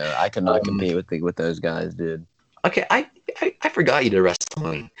not know. I could not compete with those guys, dude. Okay, I forgot you did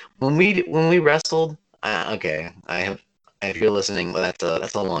wrestling when we wrestled. Okay, if you're listening, well,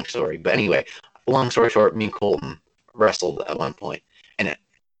 that's a long story. But anyway, long story short, me and Colton wrestled at one point, and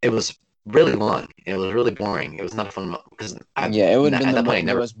it was really long. It was really boring. It was not fun because it would have been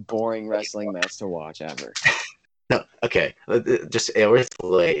the most boring wrestling match to watch ever. No, okay. We're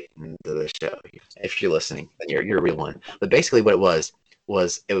late into the show. If you're listening, then you're a real one. But basically, what it was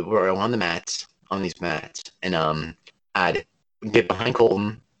we're on these mats, and I'd get behind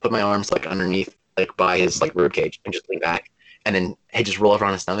Colton, put my arms like underneath, like by his like rib cage, and just lean back, and then he'd just roll over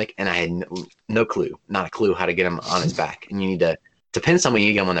on his stomach, and I had not a clue how to get him on his back. And you need to pin someone, you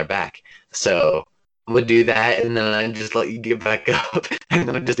need to get them on their back. So I would do that, and then I'd just let you get back up, and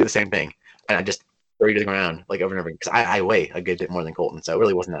then I'd just do the same thing, and I just throw you to the ground like over and over because I weigh a good bit more than Colton, so it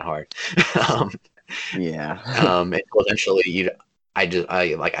really wasn't that hard. Eventually, I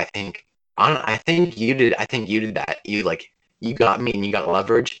think you did that. You got me and you got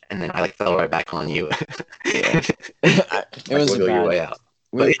leverage, and then I like fell right back on you. Yeah. It was wiggle your way out.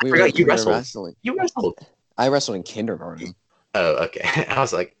 But I forgot you wrestled. You wrestled. I wrestled in kindergarten. Oh, okay. I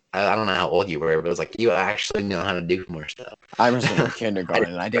was like, I don't know how old you were, but it was like you actually know how to do more stuff. I wrestled in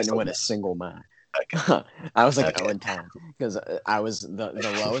kindergarten, and I didn't win a single match. I was like 0-10 because I was the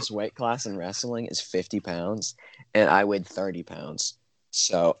lowest weight class in wrestling is 50 pounds, and I weighed 30 pounds.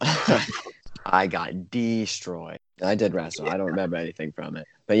 So I got destroyed. I did wrestle. I don't remember anything from it.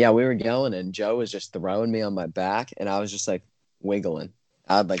 But yeah, we were going, and Joe was just throwing me on my back, and I was just like wiggling.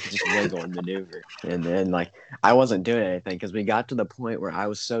 I'd like just wiggle and maneuver. And then like I wasn't doing anything because we got to the point where I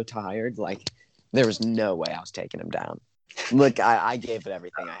was so tired, like there was no way I was taking him down. Look, I gave it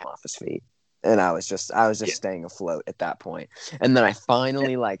everything I had off his feet. And I was just staying afloat at that point. And then I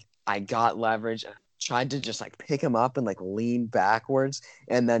finally like I got leverage and tried to just like pick him up and like lean backwards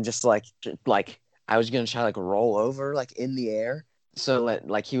and then just like I was gonna try like roll over like in the air so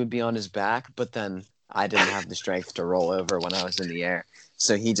like he would be on his back, but then I didn't have the strength to roll over when I was in the air.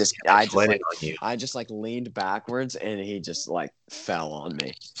 So I just like leaned backwards and he just like fell on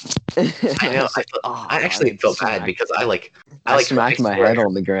me. I know. I actually felt bad because I smacked my head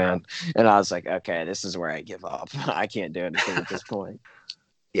on the ground and I was like, okay, this is where I give up. I can't do anything at this point.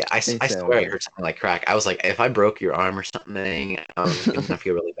 Yeah, I swear I heard something like crack. I was like, if I broke your arm or something, I was gonna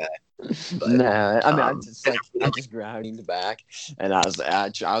feel really bad. But, no, I mean, I just grounded back, and I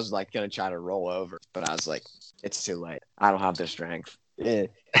was like gonna try to roll over, but I was like, it's too late. I don't have the strength. And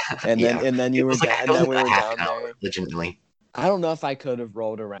then we were down there. Legitimately. I don't know if I could have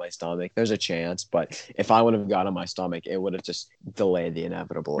rolled around my stomach. There's a chance, but if I would have got on my stomach, it would have just delayed the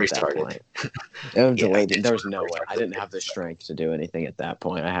inevitable Restarted. At that point. It would have delayed it. There was no way. I didn't have the strength to do anything at that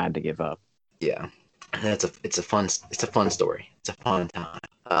point. I had to give up. Yeah, and it's a fun story. It's a fun time.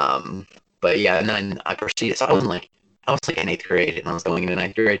 But yeah, and then I proceeded. So I was like in 8th grade, and I was going into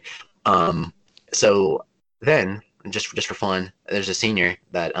 9th grade. So then just for fun, there's a senior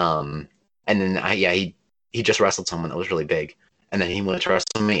that and then he just wrestled someone that was really big, and then he went to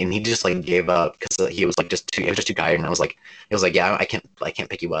wrestle me, and he just like gave up because he was like just too tired, and he was like, yeah, I can't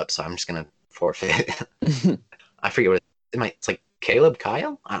pick you up, so I'm just gonna forfeit. I forget what it's like Caleb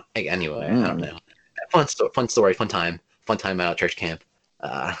Kyle. Anyway, I don't know. Fun story, fun time out at church camp.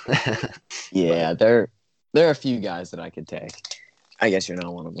 Yeah, there are a few guys that I could take. I guess you're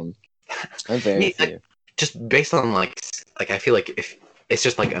not one of them. Very few. Just based on like I feel like if it's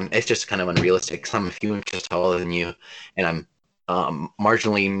just like it's just kind of unrealistic. Cause I'm a few inches taller than you, and I'm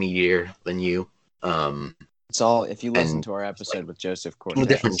marginally meatier than you. It's all if you listen to our episode with Joseph Cortez.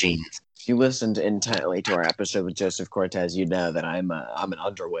 Different genes. If you listened intently to our episode with Joseph Cortez, you know that I'm an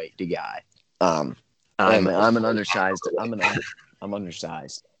underweight guy. I'm an undersized. I'm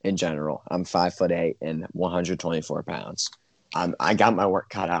undersized in general. I'm 5'8" and 124 pounds. I got my work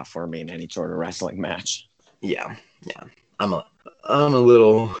cut out for me in any sort of wrestling match. Yeah. I'm a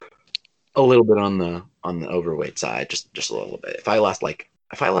little bit on the overweight side, just a little bit. If I lost like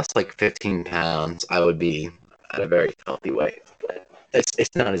 15 pounds, I would be at a very healthy weight. But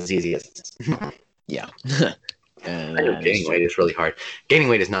it's not as easy as yeah. And I know gaining weight is really hard. Gaining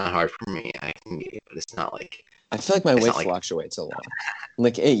weight is not hard for me. I can get it, but it's not like I feel like my weight fluctuates a lot.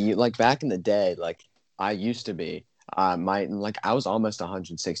 Like like back in the day, like I used to be, I was almost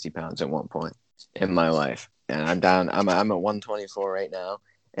 160 pounds at one point in my life, and I'm down. I'm at 124 right now,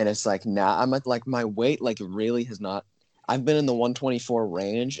 and it's like now I'm at like my weight like really has not. I've been in the 124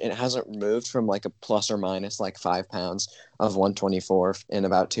 range, and it hasn't moved from like a plus or minus like 5 pounds of 124 in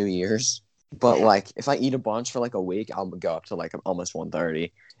about 2 years. But like if I eat a bunch for like a week, I'll go up to like almost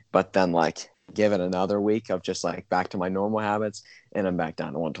 130. But then like give it another week of just like back to my normal habits, and I'm back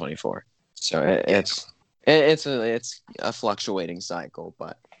down to 124. So it's a fluctuating cycle.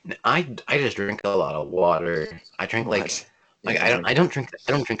 But I just drink a lot of water. I drink I don't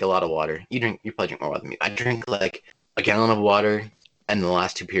drink a lot of water. You probably drink more than me. I drink like a gallon of water in the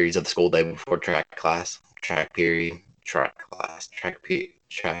last 2 periods of the school day before track practice.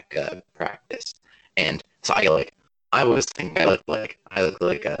 And so I always think I look like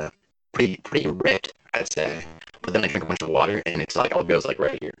a pretty ripped, I'd say. But then I drink a bunch of water, and it's like all goes like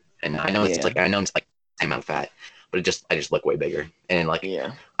right here. And I know it's like the same amount of fat, but I just look way bigger. And like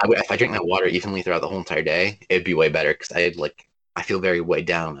if I drink my water evenly throughout the whole entire day, it'd be way better because I feel very weighed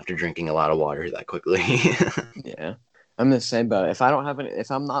down after drinking a lot of water that quickly. Yeah, I'm the same boat. If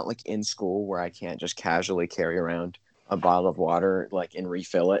I'm not like in school where I can't just casually carry around a bottle of water like and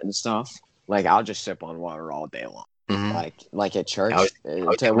refill it and stuff, like I'll just sip on water all day long. Mm-hmm. Like at church,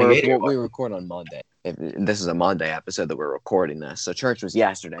 we record on Monday. This is a Monday episode that we're recording this. So church was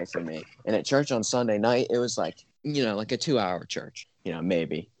yesterday for me, and at church on Sunday night, it was like like a 2-hour church.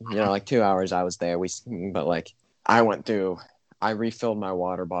 Maybe like 2 hours I was there. But like I refilled my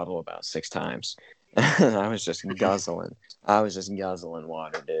water bottle about 6 times, I was just guzzling. I was just guzzling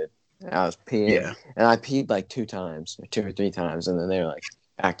water, dude. I was peeing, Yeah. and I peed like 2 times, 2 or 3 times, and then they were like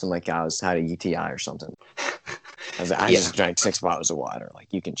acting like I had a UTI or something. I was like, I Yeah. just drank 6 bottles of water. Like,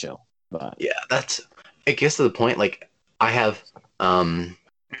 you can chill. But Yeah, it gets to the point, like, I have,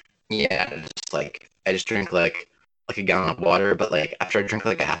 yeah, just, like, I just drink, like a gallon of water, but, like, after I drink,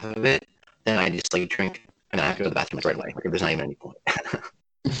 like, a half of it, then I just, like, drink, and then I have to go to the bathroom, like, right away. Like, there's not even any point.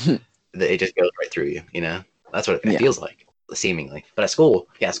 It just goes right through you, you know? That's what it Yeah. feels like, seemingly. But at school,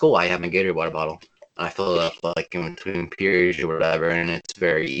 I have my Gatorade water bottle. I fill it up, like, in between periods or whatever, and it's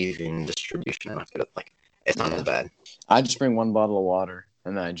very even distribution. And I feel like, it's not as bad. I just bring 1 bottle of water,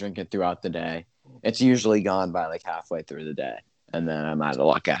 and then I drink it throughout the day. It's usually gone by like halfway through the day, and then I'm out of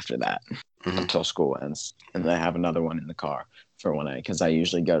luck after that until school ends. And then I have another one in the car for because I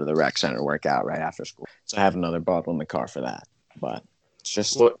usually go to the rec center work out right after school. So I have another bottle in the car for that. But it's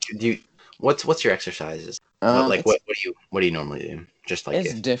just What's your exercises? Like, what do you normally do? Just like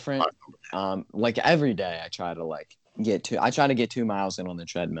it's different. Like every day I try to get 2 miles in on the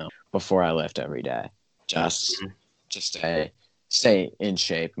treadmill before I lift every day. Just stay in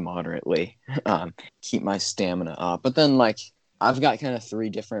shape moderately. Keep my stamina up. But then like I've got kind of 3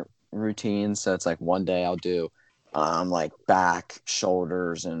 different routines. So it's like one day I'll do like back,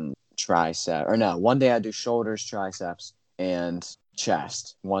 shoulders, and tricep. Or no, one day I do shoulders, triceps, and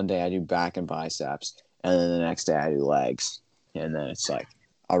chest. One day I do back and biceps, and then the next day I do legs. And then it's like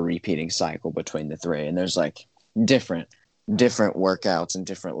a repeating cycle between the 3. And there's like different workouts and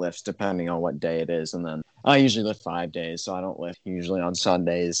different lifts depending on what day it is. And then I usually lift 5 days, so I don't lift usually on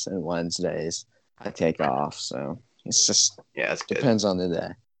Sundays and Wednesdays. I take off, so it's just it's good. depends on the day.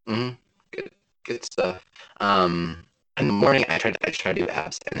 Mm-hmm. Good stuff. In the morning I try to do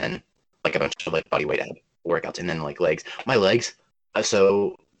abs, and then like a bunch of like body weight ab workouts, and then like legs. My legs.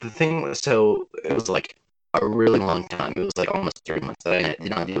 So the thing was, it was like a really long time. It was like almost 3 months that I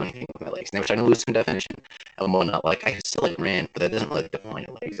did not do anything with my legs. And they were starting to lose some definition and whatnot. Like I still like ran, but that doesn't really define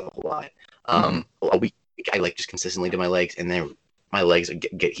your legs a whole lot. A week I like just consistently do my legs, and then my legs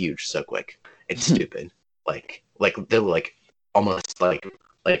get huge so quick. It's stupid. Like they're like almost like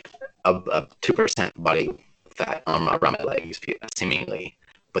a 2% body fat around my legs, seemingly,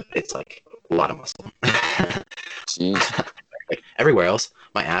 but it's like a lot of muscle. Jeez. Like everywhere else,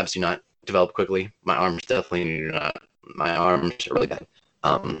 my abs do not develop quickly. My arms definitely do not. My arms are really bad.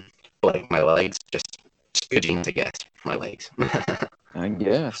 But like my legs, just good genes, I guess. For my legs. I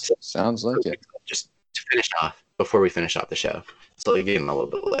guess. Sounds like it. Just to finish off, before we finish off the show, so like getting a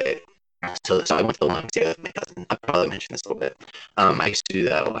little bit late. So I went to the YMCA with my cousin. I probably mentioned this a little bit. I used to do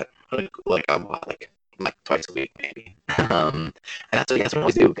that a lot. Like twice a week maybe. And that's what I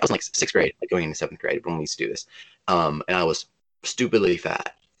always do. I was in like 6th grade, like going into 7th grade when we used to do this. And I was stupidly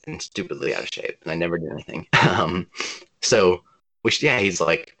fat and stupidly out of shape, and I never did anything. So he's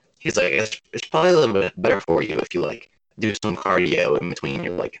like it's probably a little bit better for you if you like do some cardio in between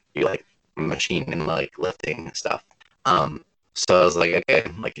your machine and like lifting and stuff. So I was like, okay,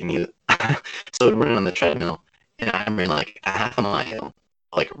 like can you so we ran on the treadmill, and I ran like a half a mile,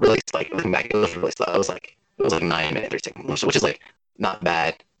 like really, like looking back, it was really slow. It was like 9 minutes or something, which is like not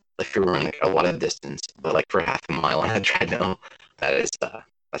bad if you're running like, a lot of distance, but like for half a mile on a treadmill, that's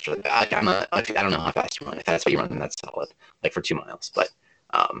really bad. I don't know how fast you run. If that's what you run, then that's solid, like for 2 miles. But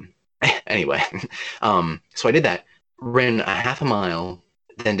anyway, so I did that, ran a half a mile,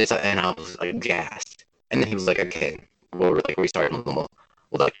 then and I was like gassed. And then he was like, okay, we'll like restart, and we'll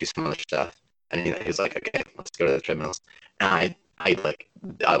like do some other stuff. And he was like, okay, let's go to the treadmills. And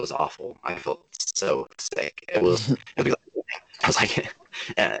I was awful. I felt so sick. It was like, I was like,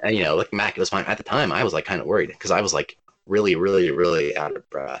 you know, looking back, it was fine. At the time, I was like kind of worried because I was like really, really, really out of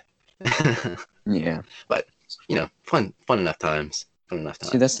breath. Yeah. But you know, fun enough times.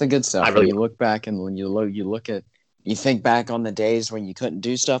 See, that's the good stuff. Really, when you look back and when you think back on the days when you couldn't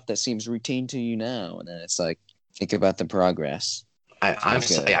do stuff that seems routine to you now, and then it's like, think about the progress. I'm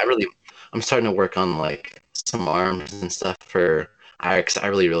starting to work on like some arms and stuff I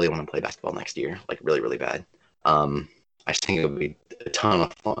really, really want to play basketball next year, like really, really bad. I just think it would be a ton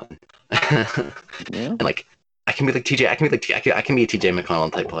of fun. Yeah. And like I can be like TJ. I can be a TJ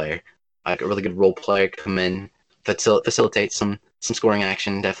McConnell type player. Like a really good role player, come in, facilitate some scoring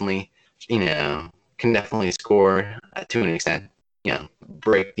action. Definitely, you know, can definitely score to an extent. You know,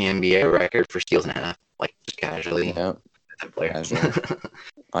 break the NBA record for steals and a half, like just casually. Yeah. Type player. Casually.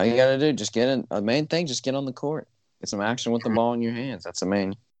 All you gotta do, just get in. The main thing, just get on the court. Get some action with the ball in your hands. That's the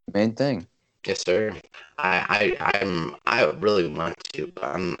main thing. Yes, sir. I really want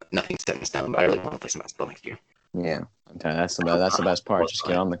to. Nothing's set in stone, but I really want to play some basketball next year. Yeah, okay, that's the best part. Just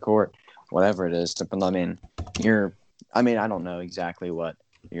get on the court. whatever it is. I mean, I don't know exactly what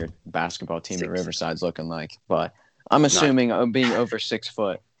your basketball team at Riverside's looking like, but I'm assuming being over 6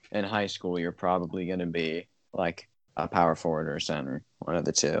 foot in high school, you're probably going to be like a power forward or a center, one of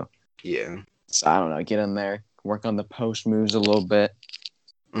the two. Yeah. So I don't know. Get in there, work on the post moves a little bit,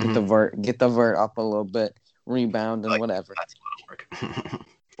 get the vert up a little bit, rebound and whatever. That's a lot of work.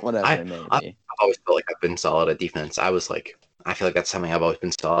 Whatever it may be. I've always felt like I've been solid at defense. I feel like that's something I've always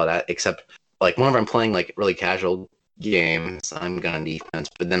been solid at, except like whenever I'm playing like really casual games, I'm good on defense.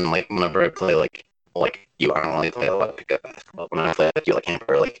 But then like whenever I play like you, I don't really play a lot of pickup basketball. When I play like you, like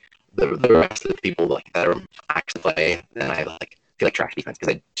Hamper, like the rest of the people like that are actually play, then I like feel like trash defense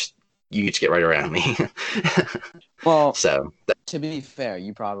because you just get right around me. Well, so to be fair,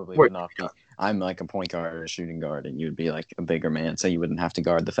 you probably would not be. I'm like a point guard or a shooting guard, and you'd be like a bigger man, so you wouldn't have to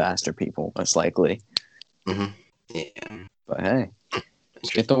guard the faster people, most likely. Mm-hmm. Yeah. But hey,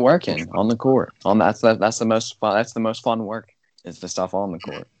 just get the work in on the court. That's the most fun. That's the most fun work. Is the stuff on the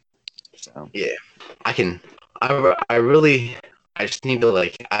court. So yeah, I just need to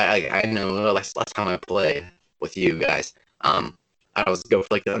like I know last time I played with you guys, I was go for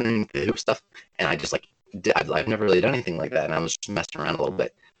like the underneath the hoop stuff, and I just like I've never really done anything like that, and I was just messing around a little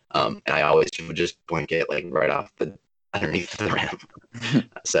bit. And I always would just point it like right off the underneath the rim.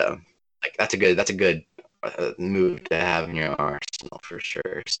 So like that's a good move to have in your arsenal for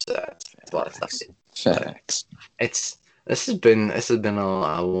sure. So that's a lot of stuff. Facts. This has been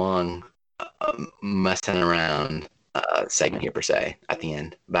a long messing around segment here per se at the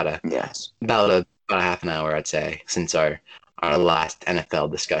end. About a half an hour I'd say since our last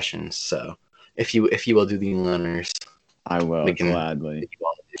NFL discussions. So if you will do the honors. I will gladly.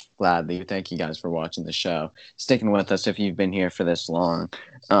 Thank you guys for watching the show, sticking with us if you've been here for this long,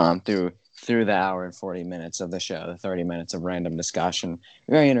 through the hour and 40 minutes of the show, the 30 minutes of random discussion,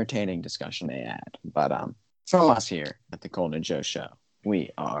 very entertaining discussion they had. But from us here at the Colton and Joe Show, we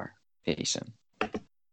are peacing.